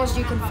the smalls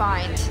you can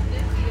find.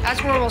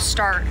 That's where we'll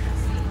start.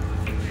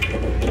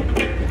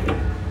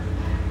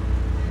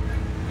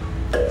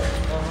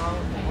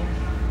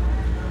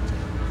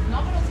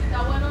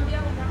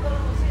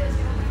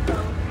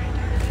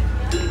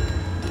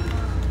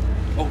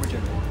 Oh, we're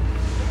done.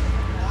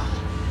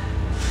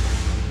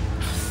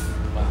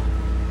 Wow.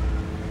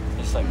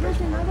 It's like There's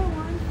another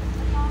one.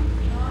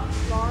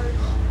 Large.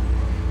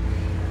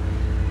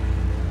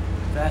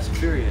 Fast and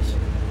Furious.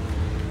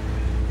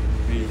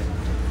 Medium.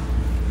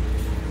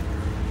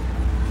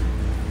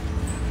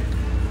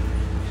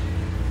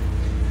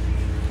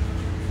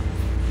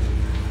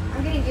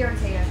 I'm getting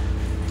irritated.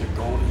 The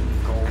golden.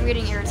 I'm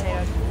getting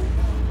irritated.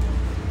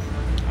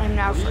 I'm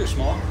now. These are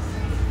small.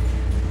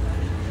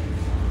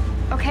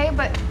 Okay,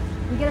 but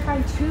we gotta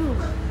find two.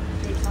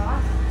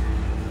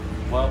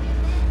 Well,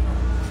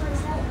 So I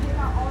said, pick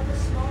out all the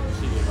smalls.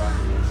 see what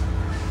Rocky is.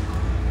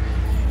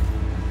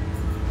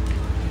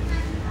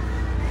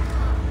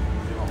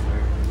 They don't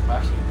wear.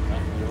 Actually,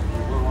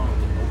 we're one with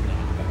the opening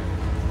in the back.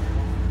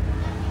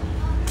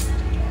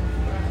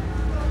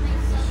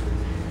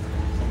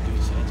 Some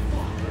dude said it's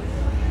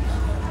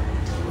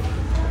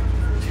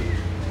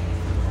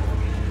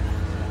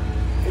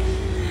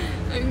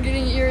I'm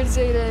getting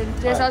irritated.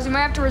 Yes, Alright. we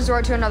might have to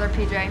resort to another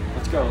PJ.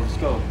 Let's go.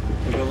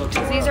 We go look.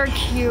 These are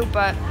cute,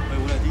 but Wait,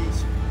 what are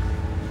these?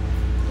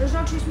 there's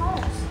no two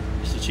smalls.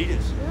 It's the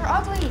cheetahs. They're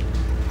ugly.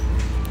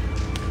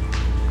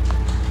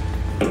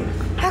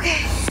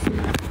 Okay.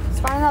 Let's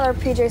find another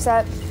PJ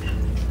set.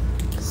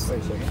 Wait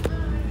a second.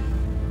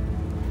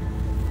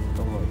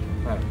 Don't look.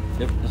 Alright,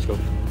 yep, let's go.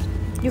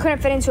 You couldn't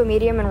fit into a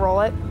medium and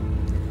roll it?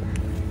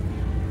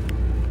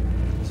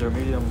 Is there a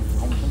medium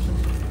Homer Simpson?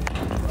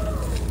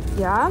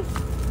 Yeah, I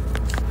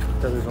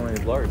thought there's only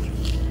a large.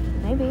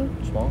 maybe.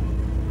 Small?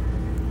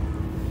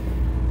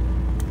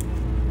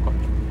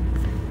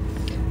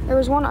 There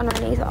was one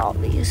underneath all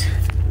these.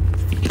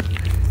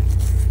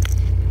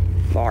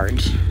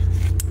 Large.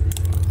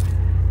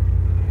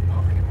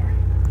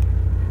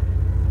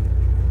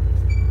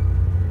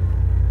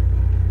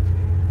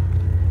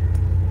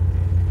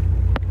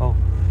 Oh.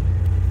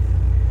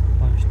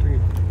 Oh, there's three.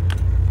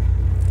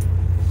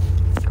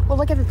 Well,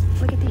 look at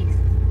these.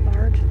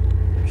 Large.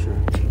 Sure.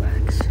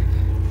 2X.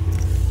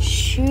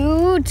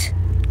 Shoot.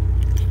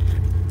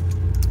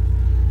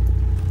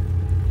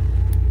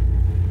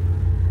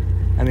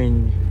 I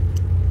mean,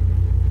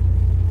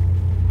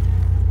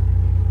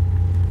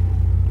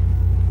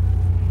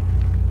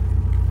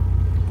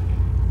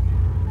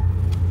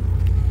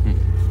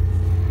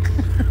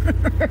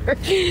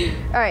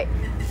 All right.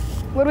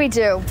 What do we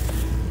do?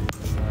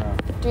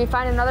 Do we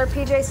find another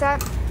PJ set?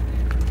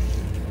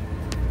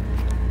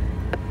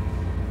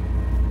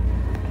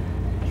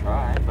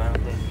 Try, but I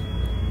don't think.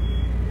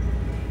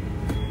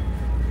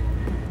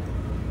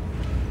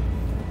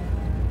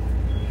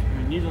 I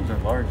mean, these ones are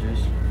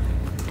largest.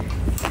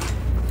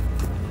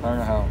 I don't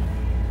know how.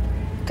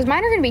 Because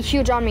mine are going to be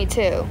huge on me,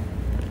 too.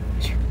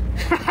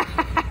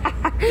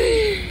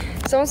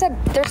 Someone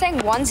said, they're saying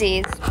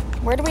onesies.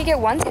 Where do we get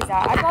onesies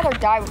at? I'd rather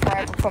die before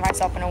I put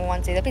myself in a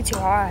onesie. That'd be too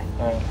hot.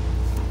 Alright,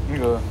 let me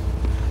go.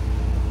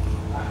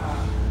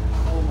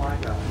 Oh my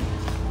god.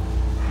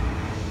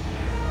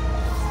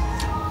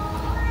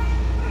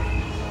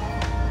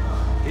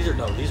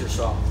 These are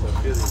soft. Look,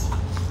 feel these.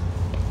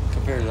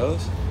 Compared to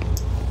those,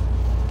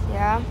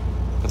 Yeah?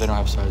 but they don't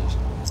have sizes.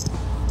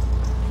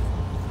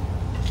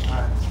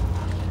 Alright.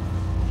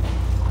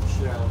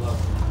 Shit, I love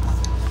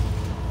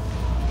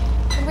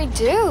What do we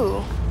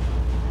do?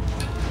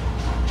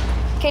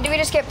 Okay, do we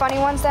just get funny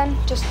ones then?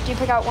 Just, do you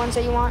pick out ones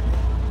that you want?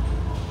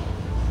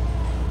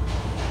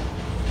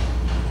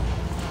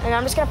 And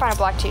I'm just going to find a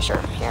black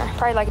t-shirt here.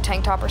 Probably like a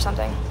tank top or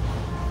something.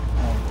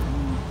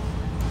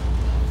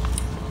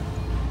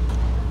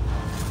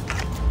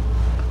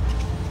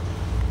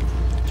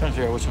 I'm trying to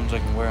figure out which ones I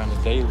can wear on the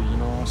daily, you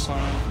know what I'm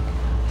saying?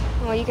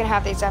 Well, you can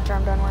have these after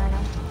I'm done wearing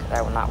them. Because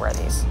I will not wear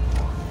these.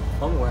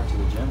 I'm wearing to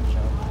the gym, so.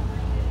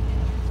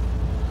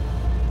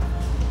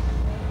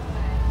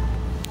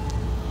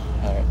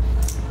 Alright.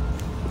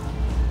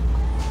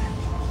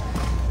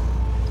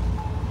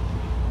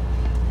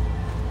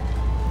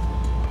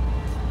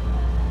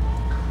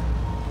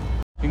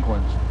 Pink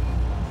ones.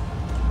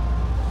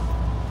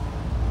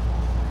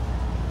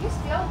 You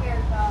feel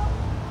weird though.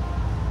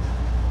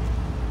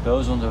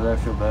 Those ones over there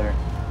feel better.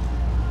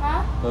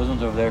 Huh? Those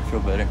ones over there feel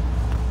better.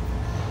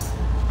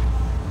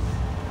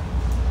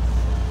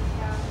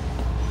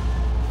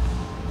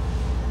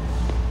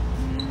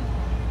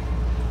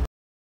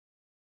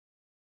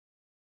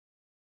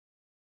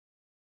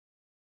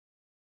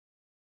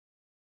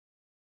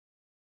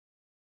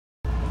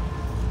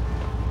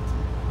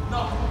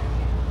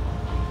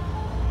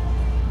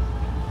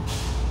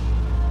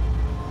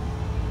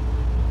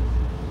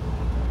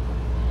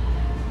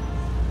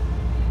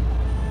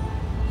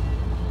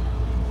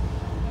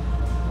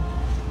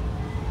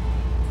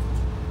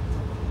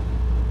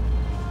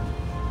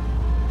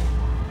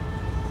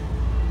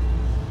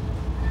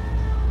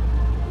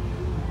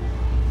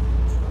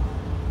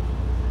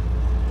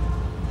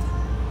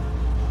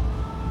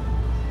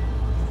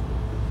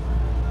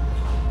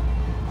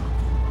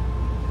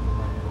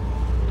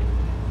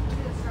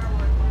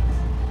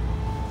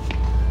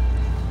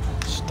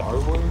 Star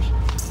Wars?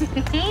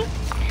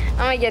 I'm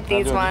gonna get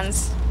these doing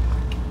ones.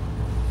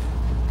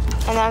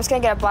 And then I'm just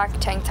gonna get a black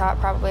tank top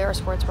probably, or a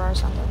sports bra or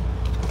something.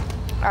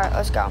 Alright,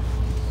 let's go.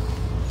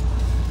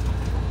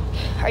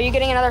 Are you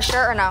getting another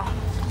shirt or no?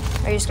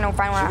 Or are you just gonna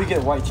find one Should we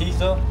get white teeth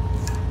though?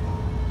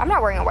 I'm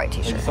not wearing a white Or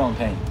you t-shirt. throwing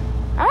paint?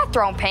 I'm not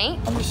throwing paint.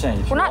 I'm just saying,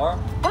 if We're you not are,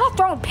 we're not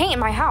throwing paint in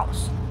my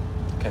house.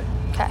 okay.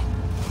 Okay.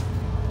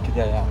 Get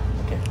that out.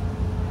 Okay.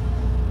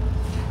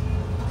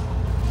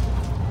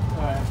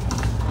 Alright.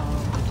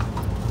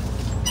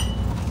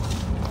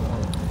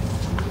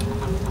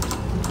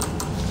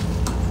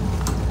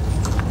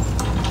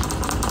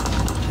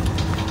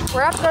 We're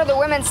gonna have to go to the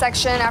women's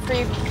section after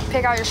you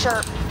pick out your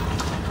shirt.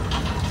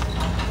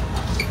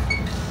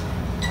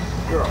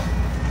 Girl.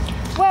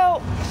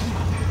 Well,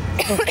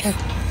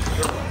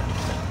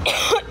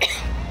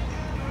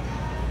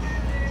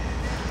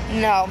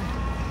 no.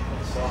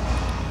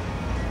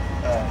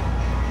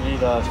 You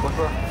need a sports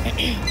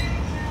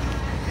bra?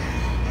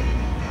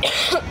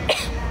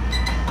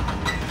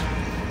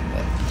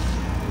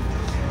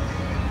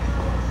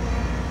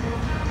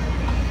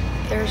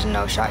 There's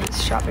no shot.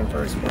 He's shopping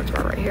for a sports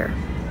bra right here.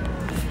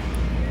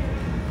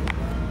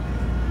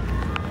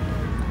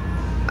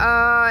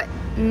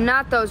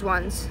 Not those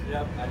ones.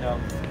 Yep, I know.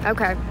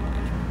 Okay.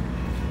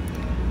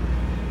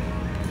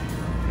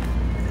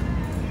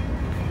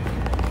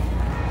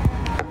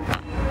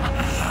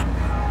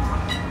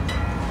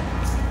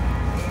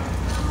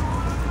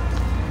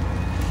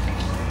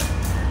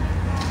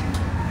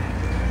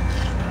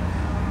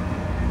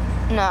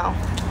 No,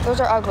 those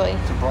are ugly.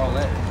 It's a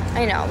bralette.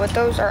 I know, but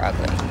those are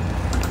ugly.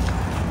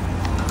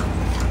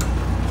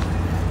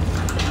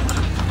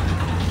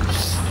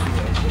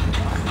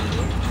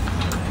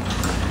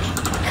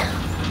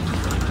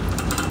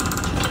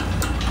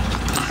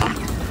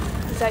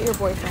 Is that your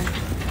boyfriend?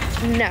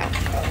 No.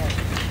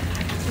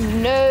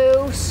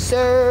 No,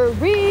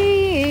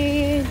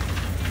 sirree.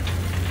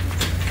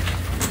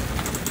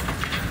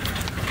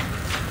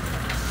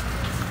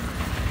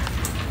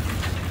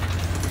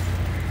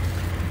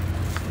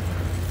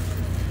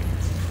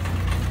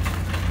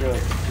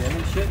 Good. Gym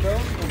and shit, bro?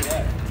 Look at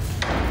that.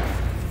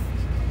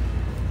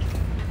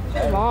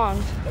 They're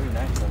long. That'd be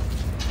nice, though.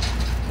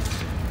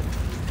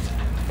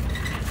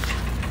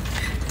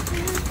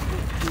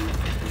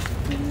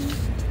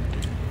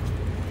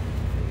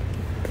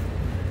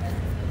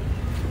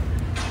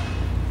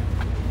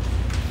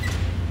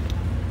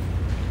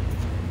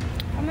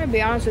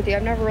 be honest with you,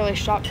 I've never really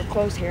shopped for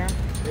clothes here,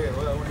 Yeah,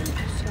 what are you?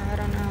 so I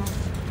don't know.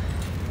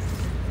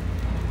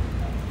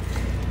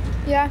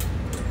 Yeah.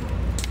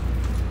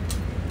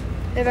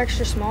 They have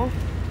extra small.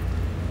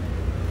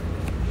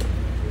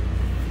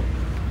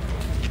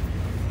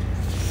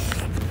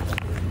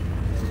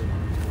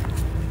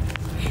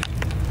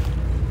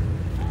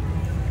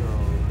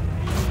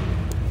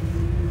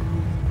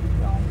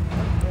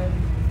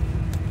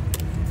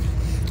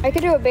 I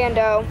could do a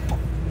bandeau.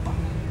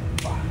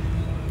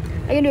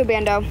 I can do a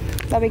bandeau.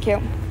 That'd be cute.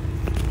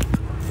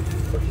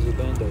 What is a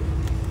banjo?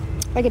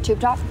 Like a tube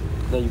top.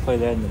 That you play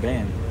that in the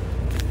band.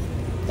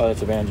 Oh,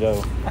 that's a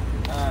banjo.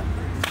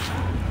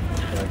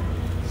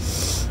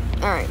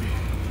 All right.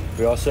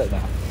 We all set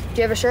now. Do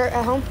you have a shirt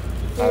at home?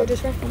 You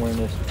just wear? I'm wearing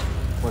this.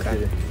 What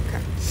Okay.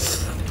 okay.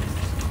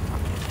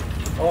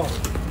 Oh.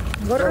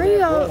 What are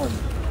y'all?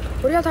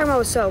 What are y'all talking about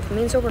with soap?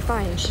 Me and soap are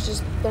fine. She's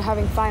just been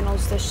having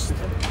finals this.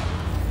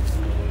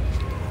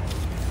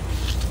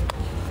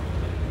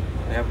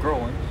 They have girl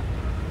ones.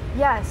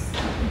 Yes.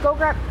 Go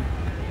grab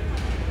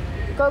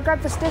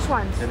the stitch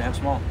ones. They didn't have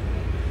small.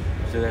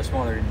 If they have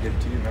small, they're gonna give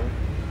it to you, remember?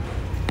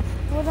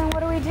 Well, then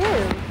what do we do?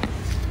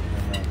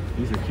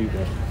 These are cute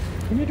though.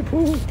 We need to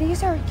pool.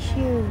 These are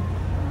cute.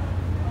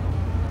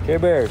 Care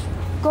Bears.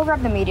 Go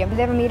grab the medium. Do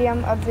they have a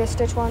medium of the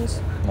stitch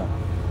ones? No.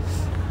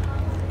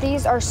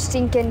 These are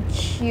stinking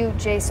cute,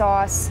 J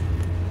Sauce.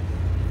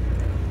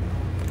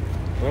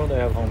 Where don't they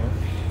have Homer?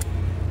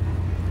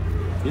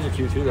 These are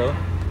cute too though.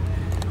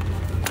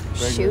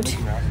 Regular Shoot.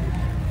 Mickey Mouse.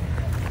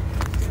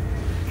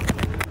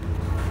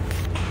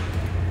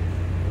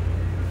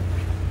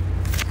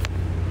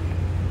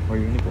 Or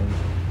unicorns.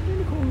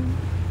 Unicorn.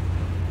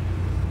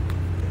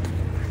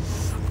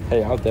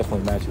 Hey, I'll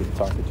definitely match with the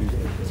Taco Tuesday.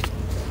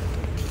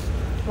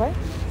 What?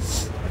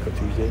 Taco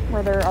Tuesday.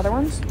 Were there other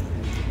ones?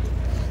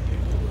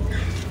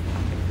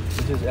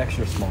 This is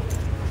extra small.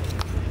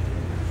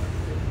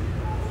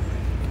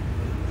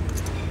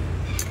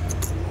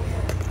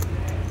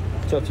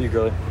 It's up to you,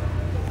 girlie.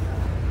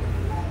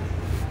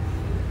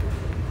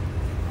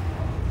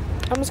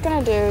 I'm just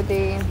gonna do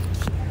the.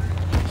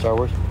 Star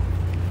Wars.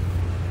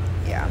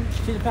 Yeah.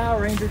 She's a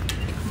Power Ranger.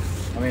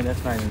 I mean,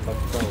 that's not even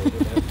fucking Star Wars.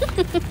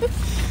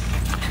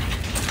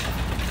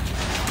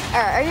 All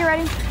right. Are you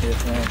ready?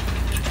 Yes, ma'am.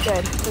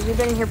 Good. Because we've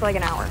been in here for like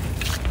an hour.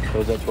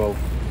 Close at 12.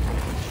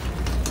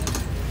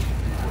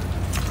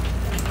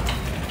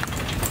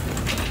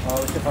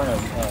 Oh, we should find a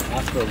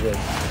hospital good.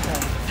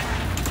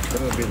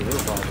 That would be the real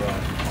problem.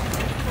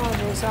 Oh,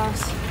 J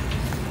Sauce.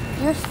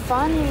 You're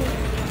funny.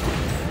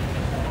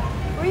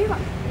 Where are you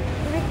going?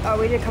 Oh,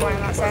 we did come on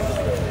that side.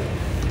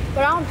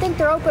 But I don't think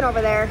they're open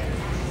over there.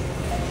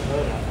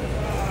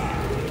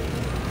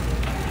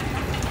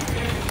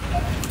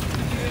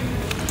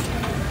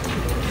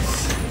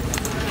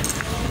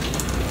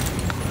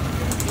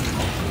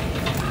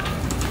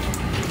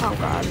 Oh,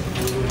 God.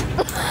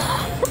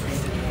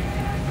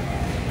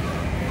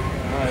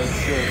 Alright,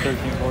 sure,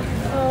 13, 14.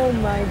 Oh,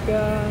 my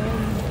God.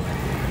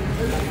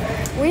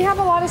 We have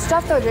a lot of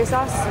stuff, though, J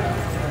Sauce.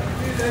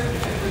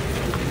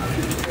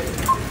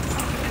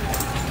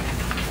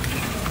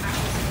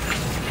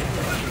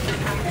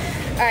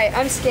 All right,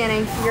 I'm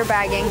scanning. You're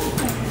bagging.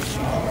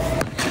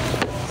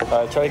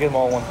 Alright, try to get them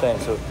all in one thing.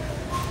 So,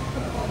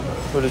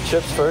 we'll do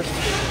chips first.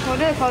 We'll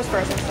do the clothes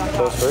first.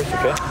 Clothes first,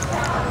 okay.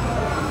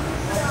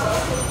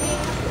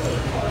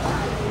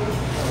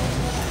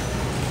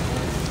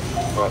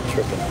 Alright,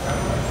 tripping.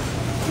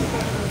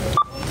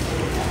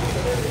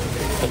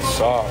 It's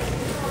soft.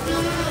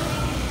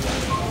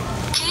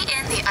 Key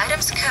in the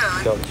item's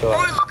code Go, chill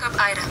or out. look up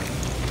item.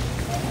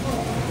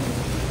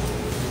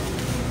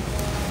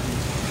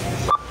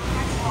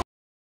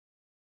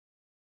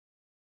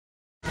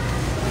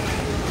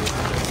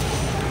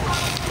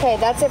 Okay,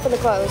 that's it for the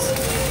clothes.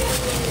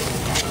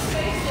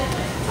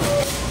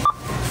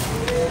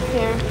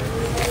 Here.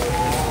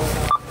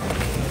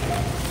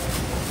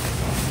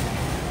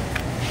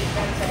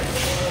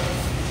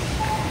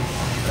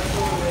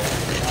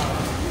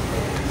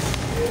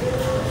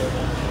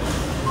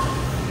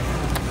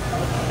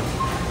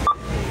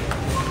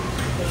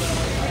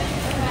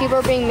 People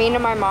are being mean to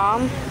my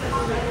mom.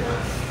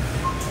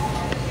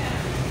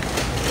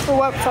 For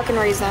what fucking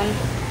reason?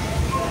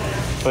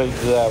 Wait,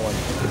 do that one.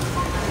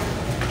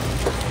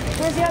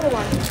 Where's the other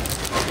one?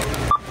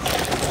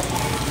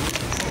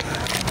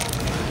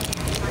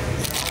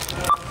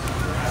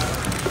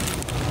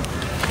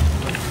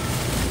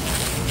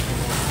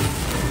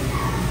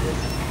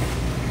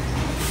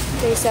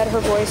 They said her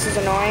voice is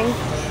annoying,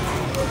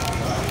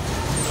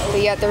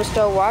 but yet they're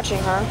still watching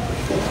her.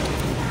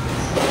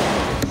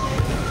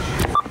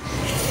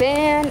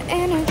 Fan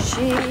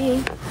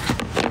energy.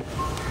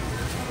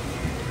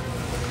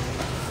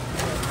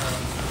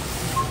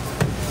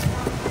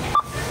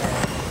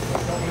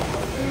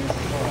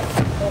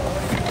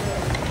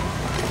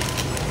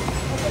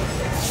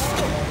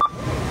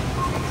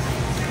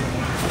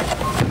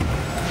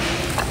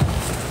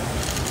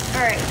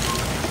 All right.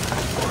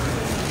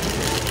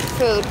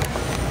 Food.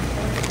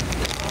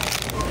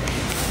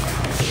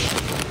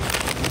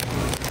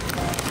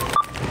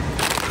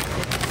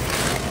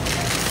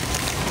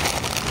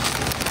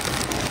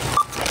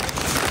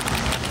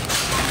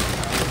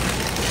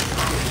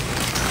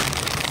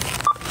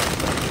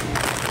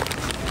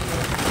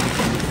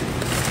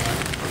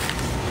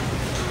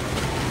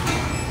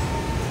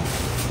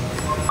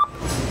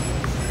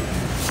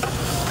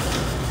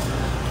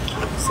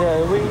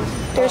 we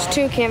There's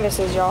 2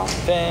 canvases, y'all.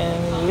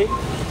 family.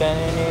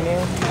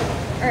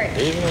 Alright.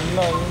 Even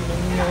money.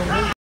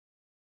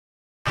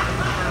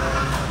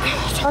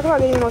 Talk about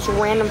getting the most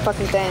random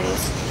fucking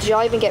things. Did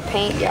y'all even get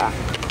paint? Yeah.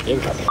 Yeah,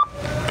 we got paint.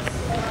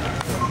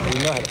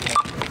 You know how to paint.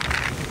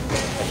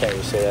 I can't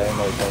really say that. I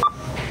know how to paint.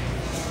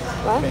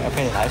 What? I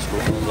painted in high school.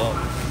 It was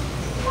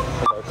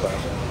art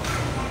class.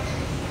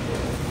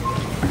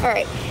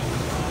 Alright.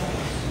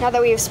 Now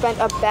that we have spent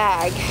a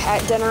bag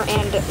at dinner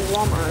and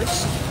Walmart,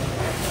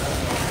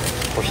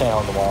 We're staying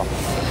home tomorrow.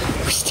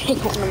 we're staying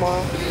home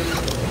tomorrow.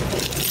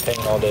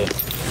 Painting all day.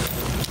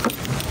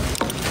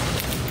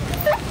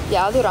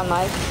 Yeah, I'll do it on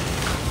live.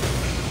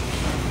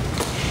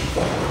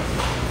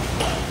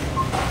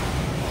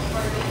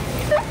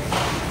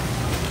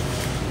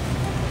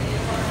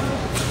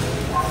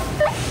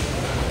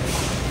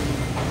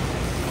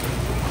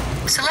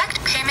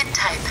 Select payment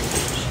type.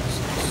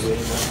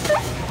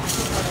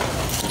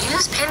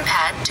 Use PIN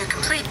pad to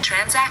complete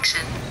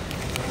transaction.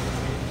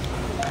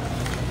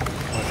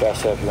 How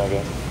fast up you want to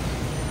get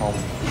home?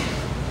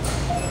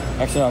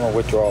 Actually, I'm going to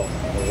withdraw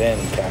and then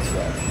cash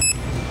out.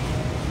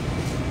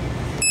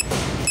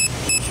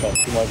 Spent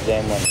too much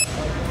damn money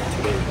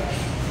today.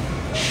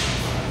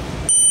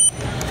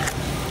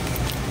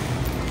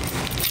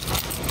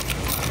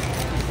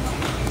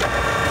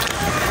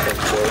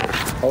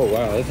 Oh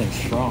wow, that thing's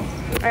strong.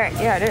 Alright,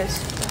 yeah, it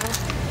is.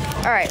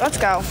 Alright, let's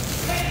go.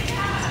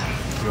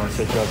 You want to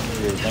set you up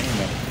your thing or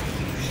no?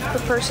 The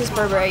purse is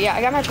Burberry. Yeah,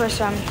 I got my purse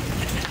from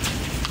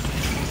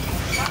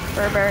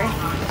Burberry.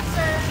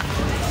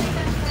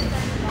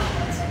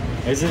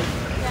 Is it?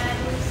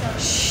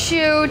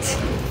 Shoot.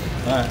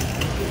 Alright.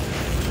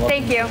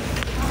 Thank you.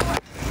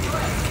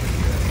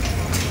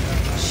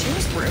 She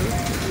was rude.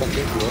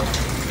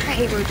 I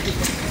hate rude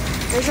people.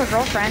 There's your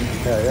girlfriend.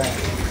 Yeah, yeah.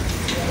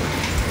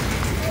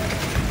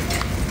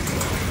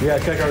 You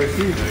gotta check our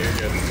receipt. No, you're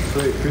good.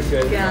 Sweet,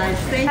 appreciate it. Guys,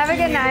 thank Have a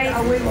good you. night.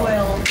 We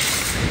will.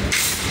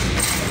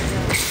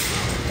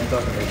 I'm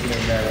talking about you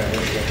ain't mad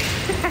right here.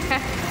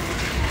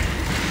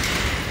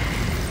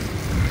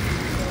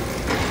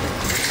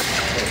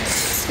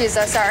 Excuse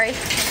us, sorry.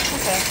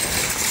 Okay.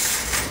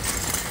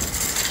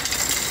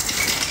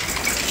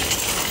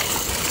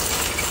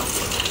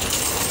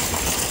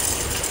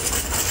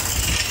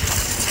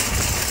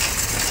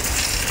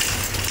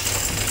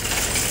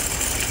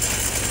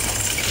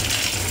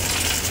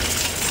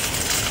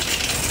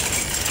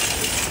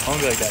 I'm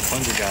gonna be like that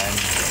plunger guy.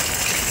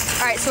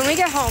 Alright, so when we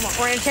get home,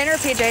 we're gonna change our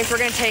PJs, we're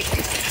gonna take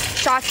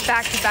shots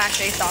back to back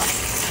based off.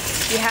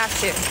 You have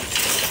to.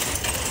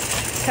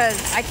 Cause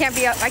I can't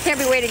be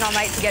waiting all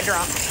night to get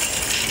drunk.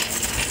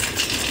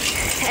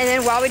 And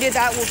then while we do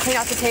that, we'll clean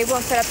out the table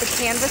and set up the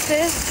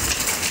canvases.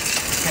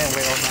 Can't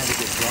wait all night to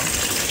get drunk.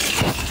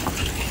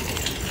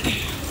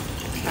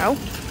 No.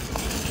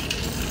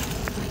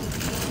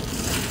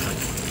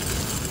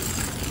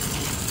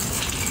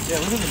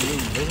 Yeah, look at the meat.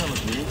 Doesn't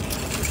look meat.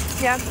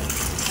 Yeah.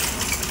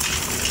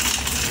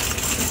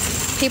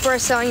 People are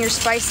selling your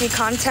spicy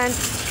content.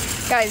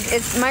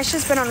 Guys, my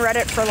shit's been on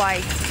Reddit for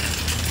like,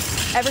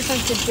 ever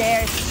since the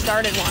day I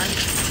started one.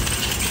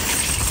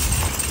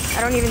 I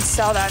don't even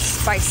sell that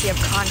spicy of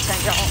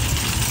content, y'all.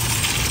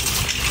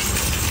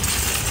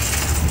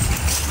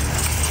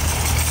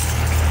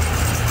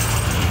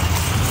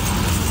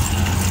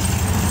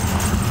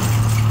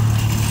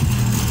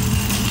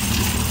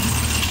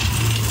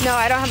 No,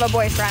 I don't have a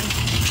boyfriend.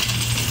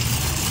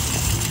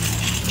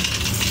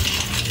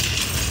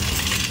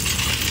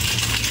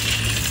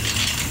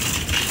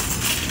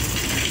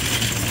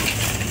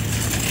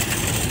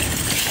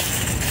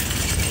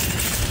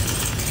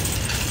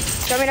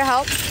 Do you want me to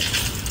help?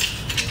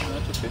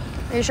 That's okay.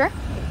 Are you sure?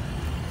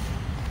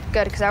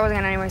 Good, because I wasn't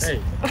gonna anyways. Hey.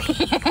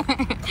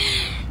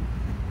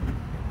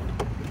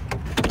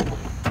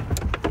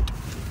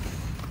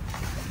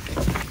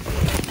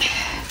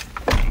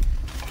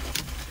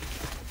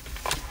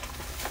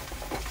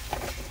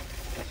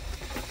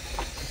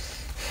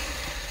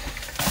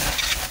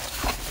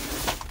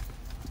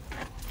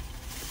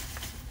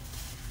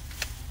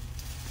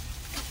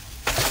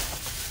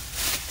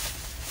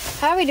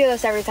 How do we do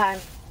this every time?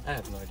 I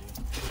have no idea.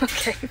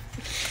 Okay.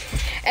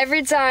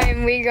 Every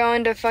time we go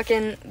into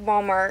fucking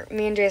Walmart,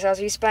 me and Jay's house,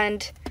 we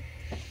spend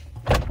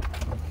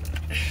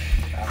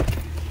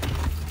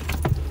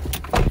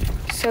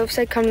Soph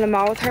said come to the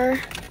mall with her.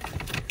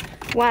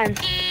 When?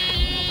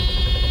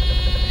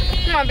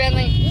 Come on,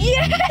 Bentley.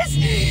 Yes!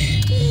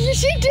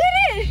 She did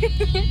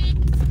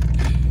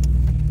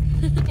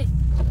it!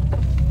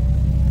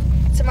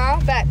 Tomorrow?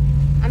 Bet.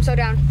 I'm so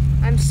down.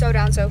 I'm so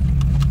down, Soph.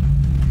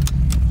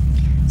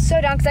 So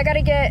down, because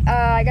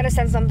I gotta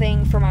send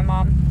something for my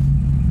mom.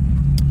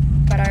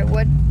 But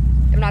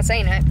I'm not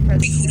saying it.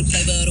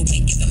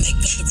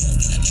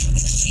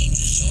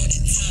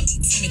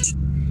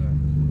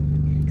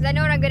 Because I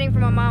know what I'm getting for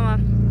my mama.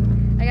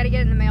 I gotta get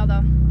it in the mail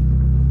though.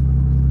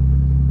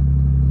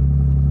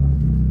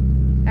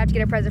 I have to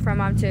get a present for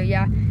my mom too,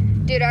 yeah.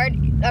 Dude,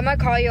 I'm gonna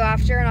call you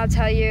after and I'll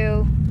tell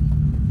you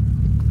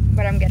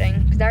what I'm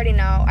getting. Because I already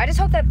know. I just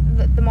hope that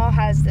the mall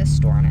has this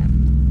store in it.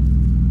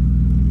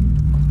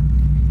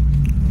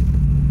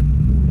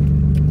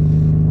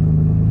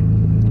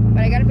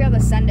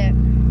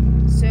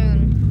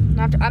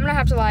 I'm gonna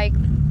have to like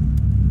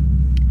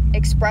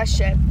express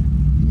ship.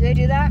 Do they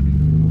do that?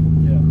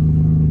 Yeah.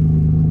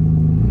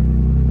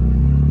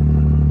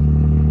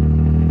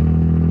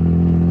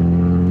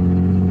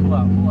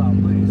 Pull out,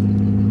 please.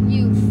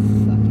 You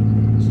fucking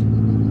bitch.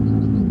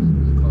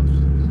 Close.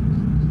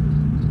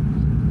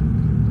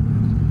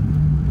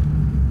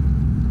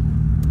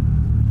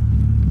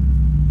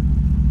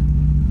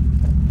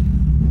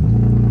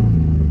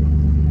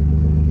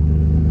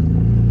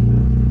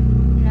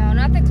 No,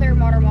 not the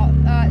Clearwater Mall.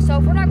 So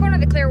if we're not going to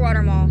the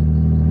Clearwater Mall,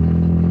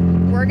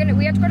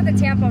 we have to go to the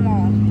Tampa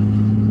Mall.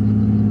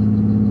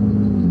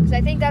 Because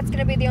I think that's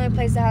gonna be the only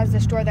place that has the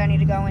store that I need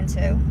to go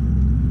into.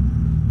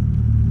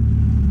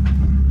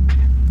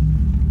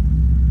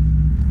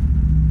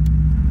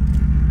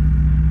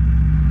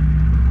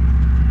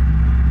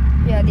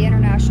 Yeah, the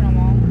International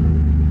Mall.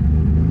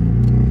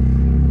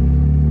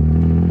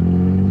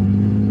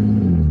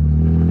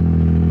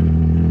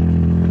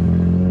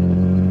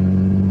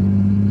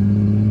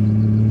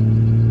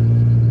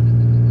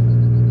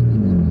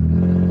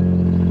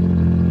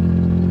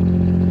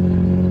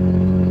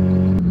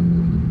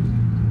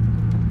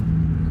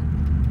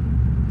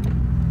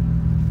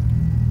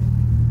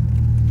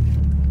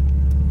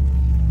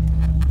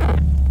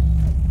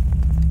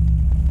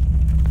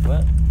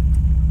 What?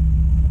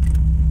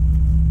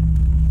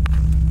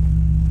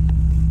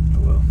 Oh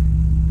well.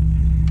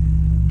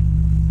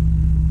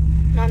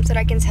 Mom said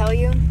I can tell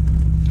you.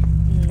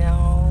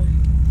 No.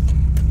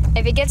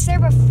 If it gets there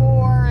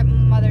before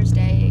Mother's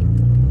Day,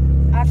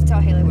 I have to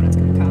tell Haley when it's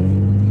gonna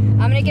come.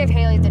 I'm gonna give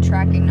Haley the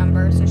tracking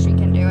number so she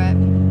can do it.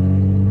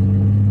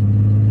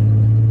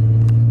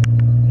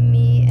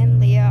 Me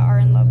and Leah are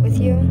in love with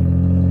you.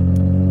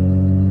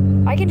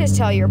 I can just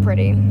tell you're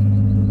pretty.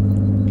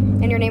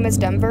 And your name is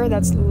Denver.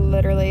 That's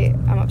literally,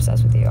 I'm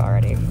obsessed with you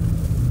already.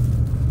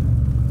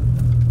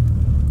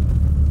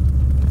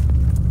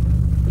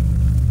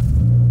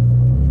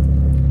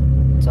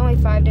 It's only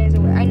 5 days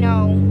away. I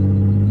know.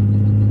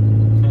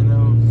 I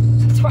know.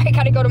 That's why I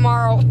gotta go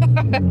tomorrow. So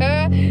excited.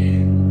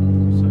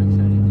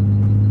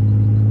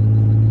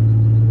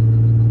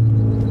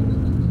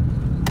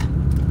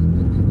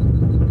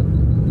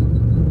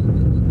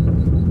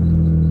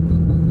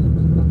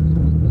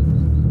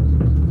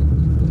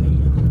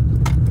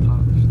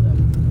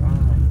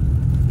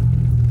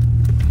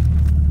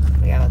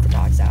 We gotta let the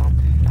dogs out.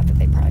 Not that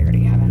they probably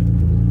already haven't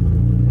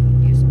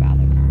used the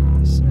bathroom in our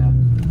house.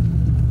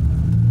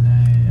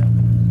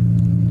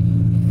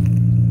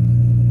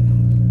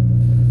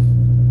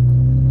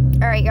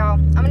 Alright, y'all.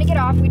 I'm gonna get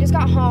off. We just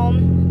got home.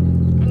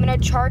 I'm gonna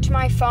charge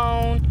my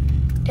phone,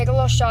 take a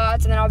little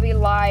shots, and then I'll be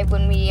live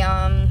when we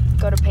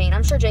go to paint.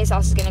 I'm sure Jay's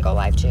house is gonna go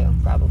live too,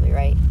 probably,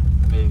 right?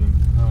 Maybe.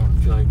 I don't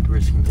feel like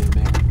risking getting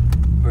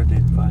banned. Birthday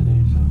in 5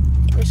 days, so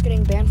We're just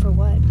getting banned for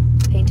what?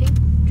 Painting?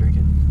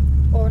 drinking.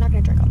 Well, we're not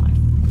gonna drink on live.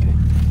 Okay.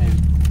 Maybe.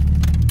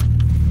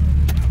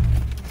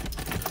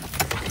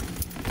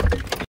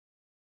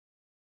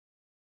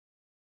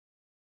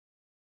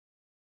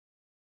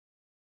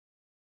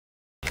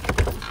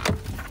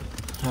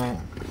 Alright.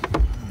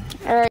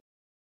 Alright.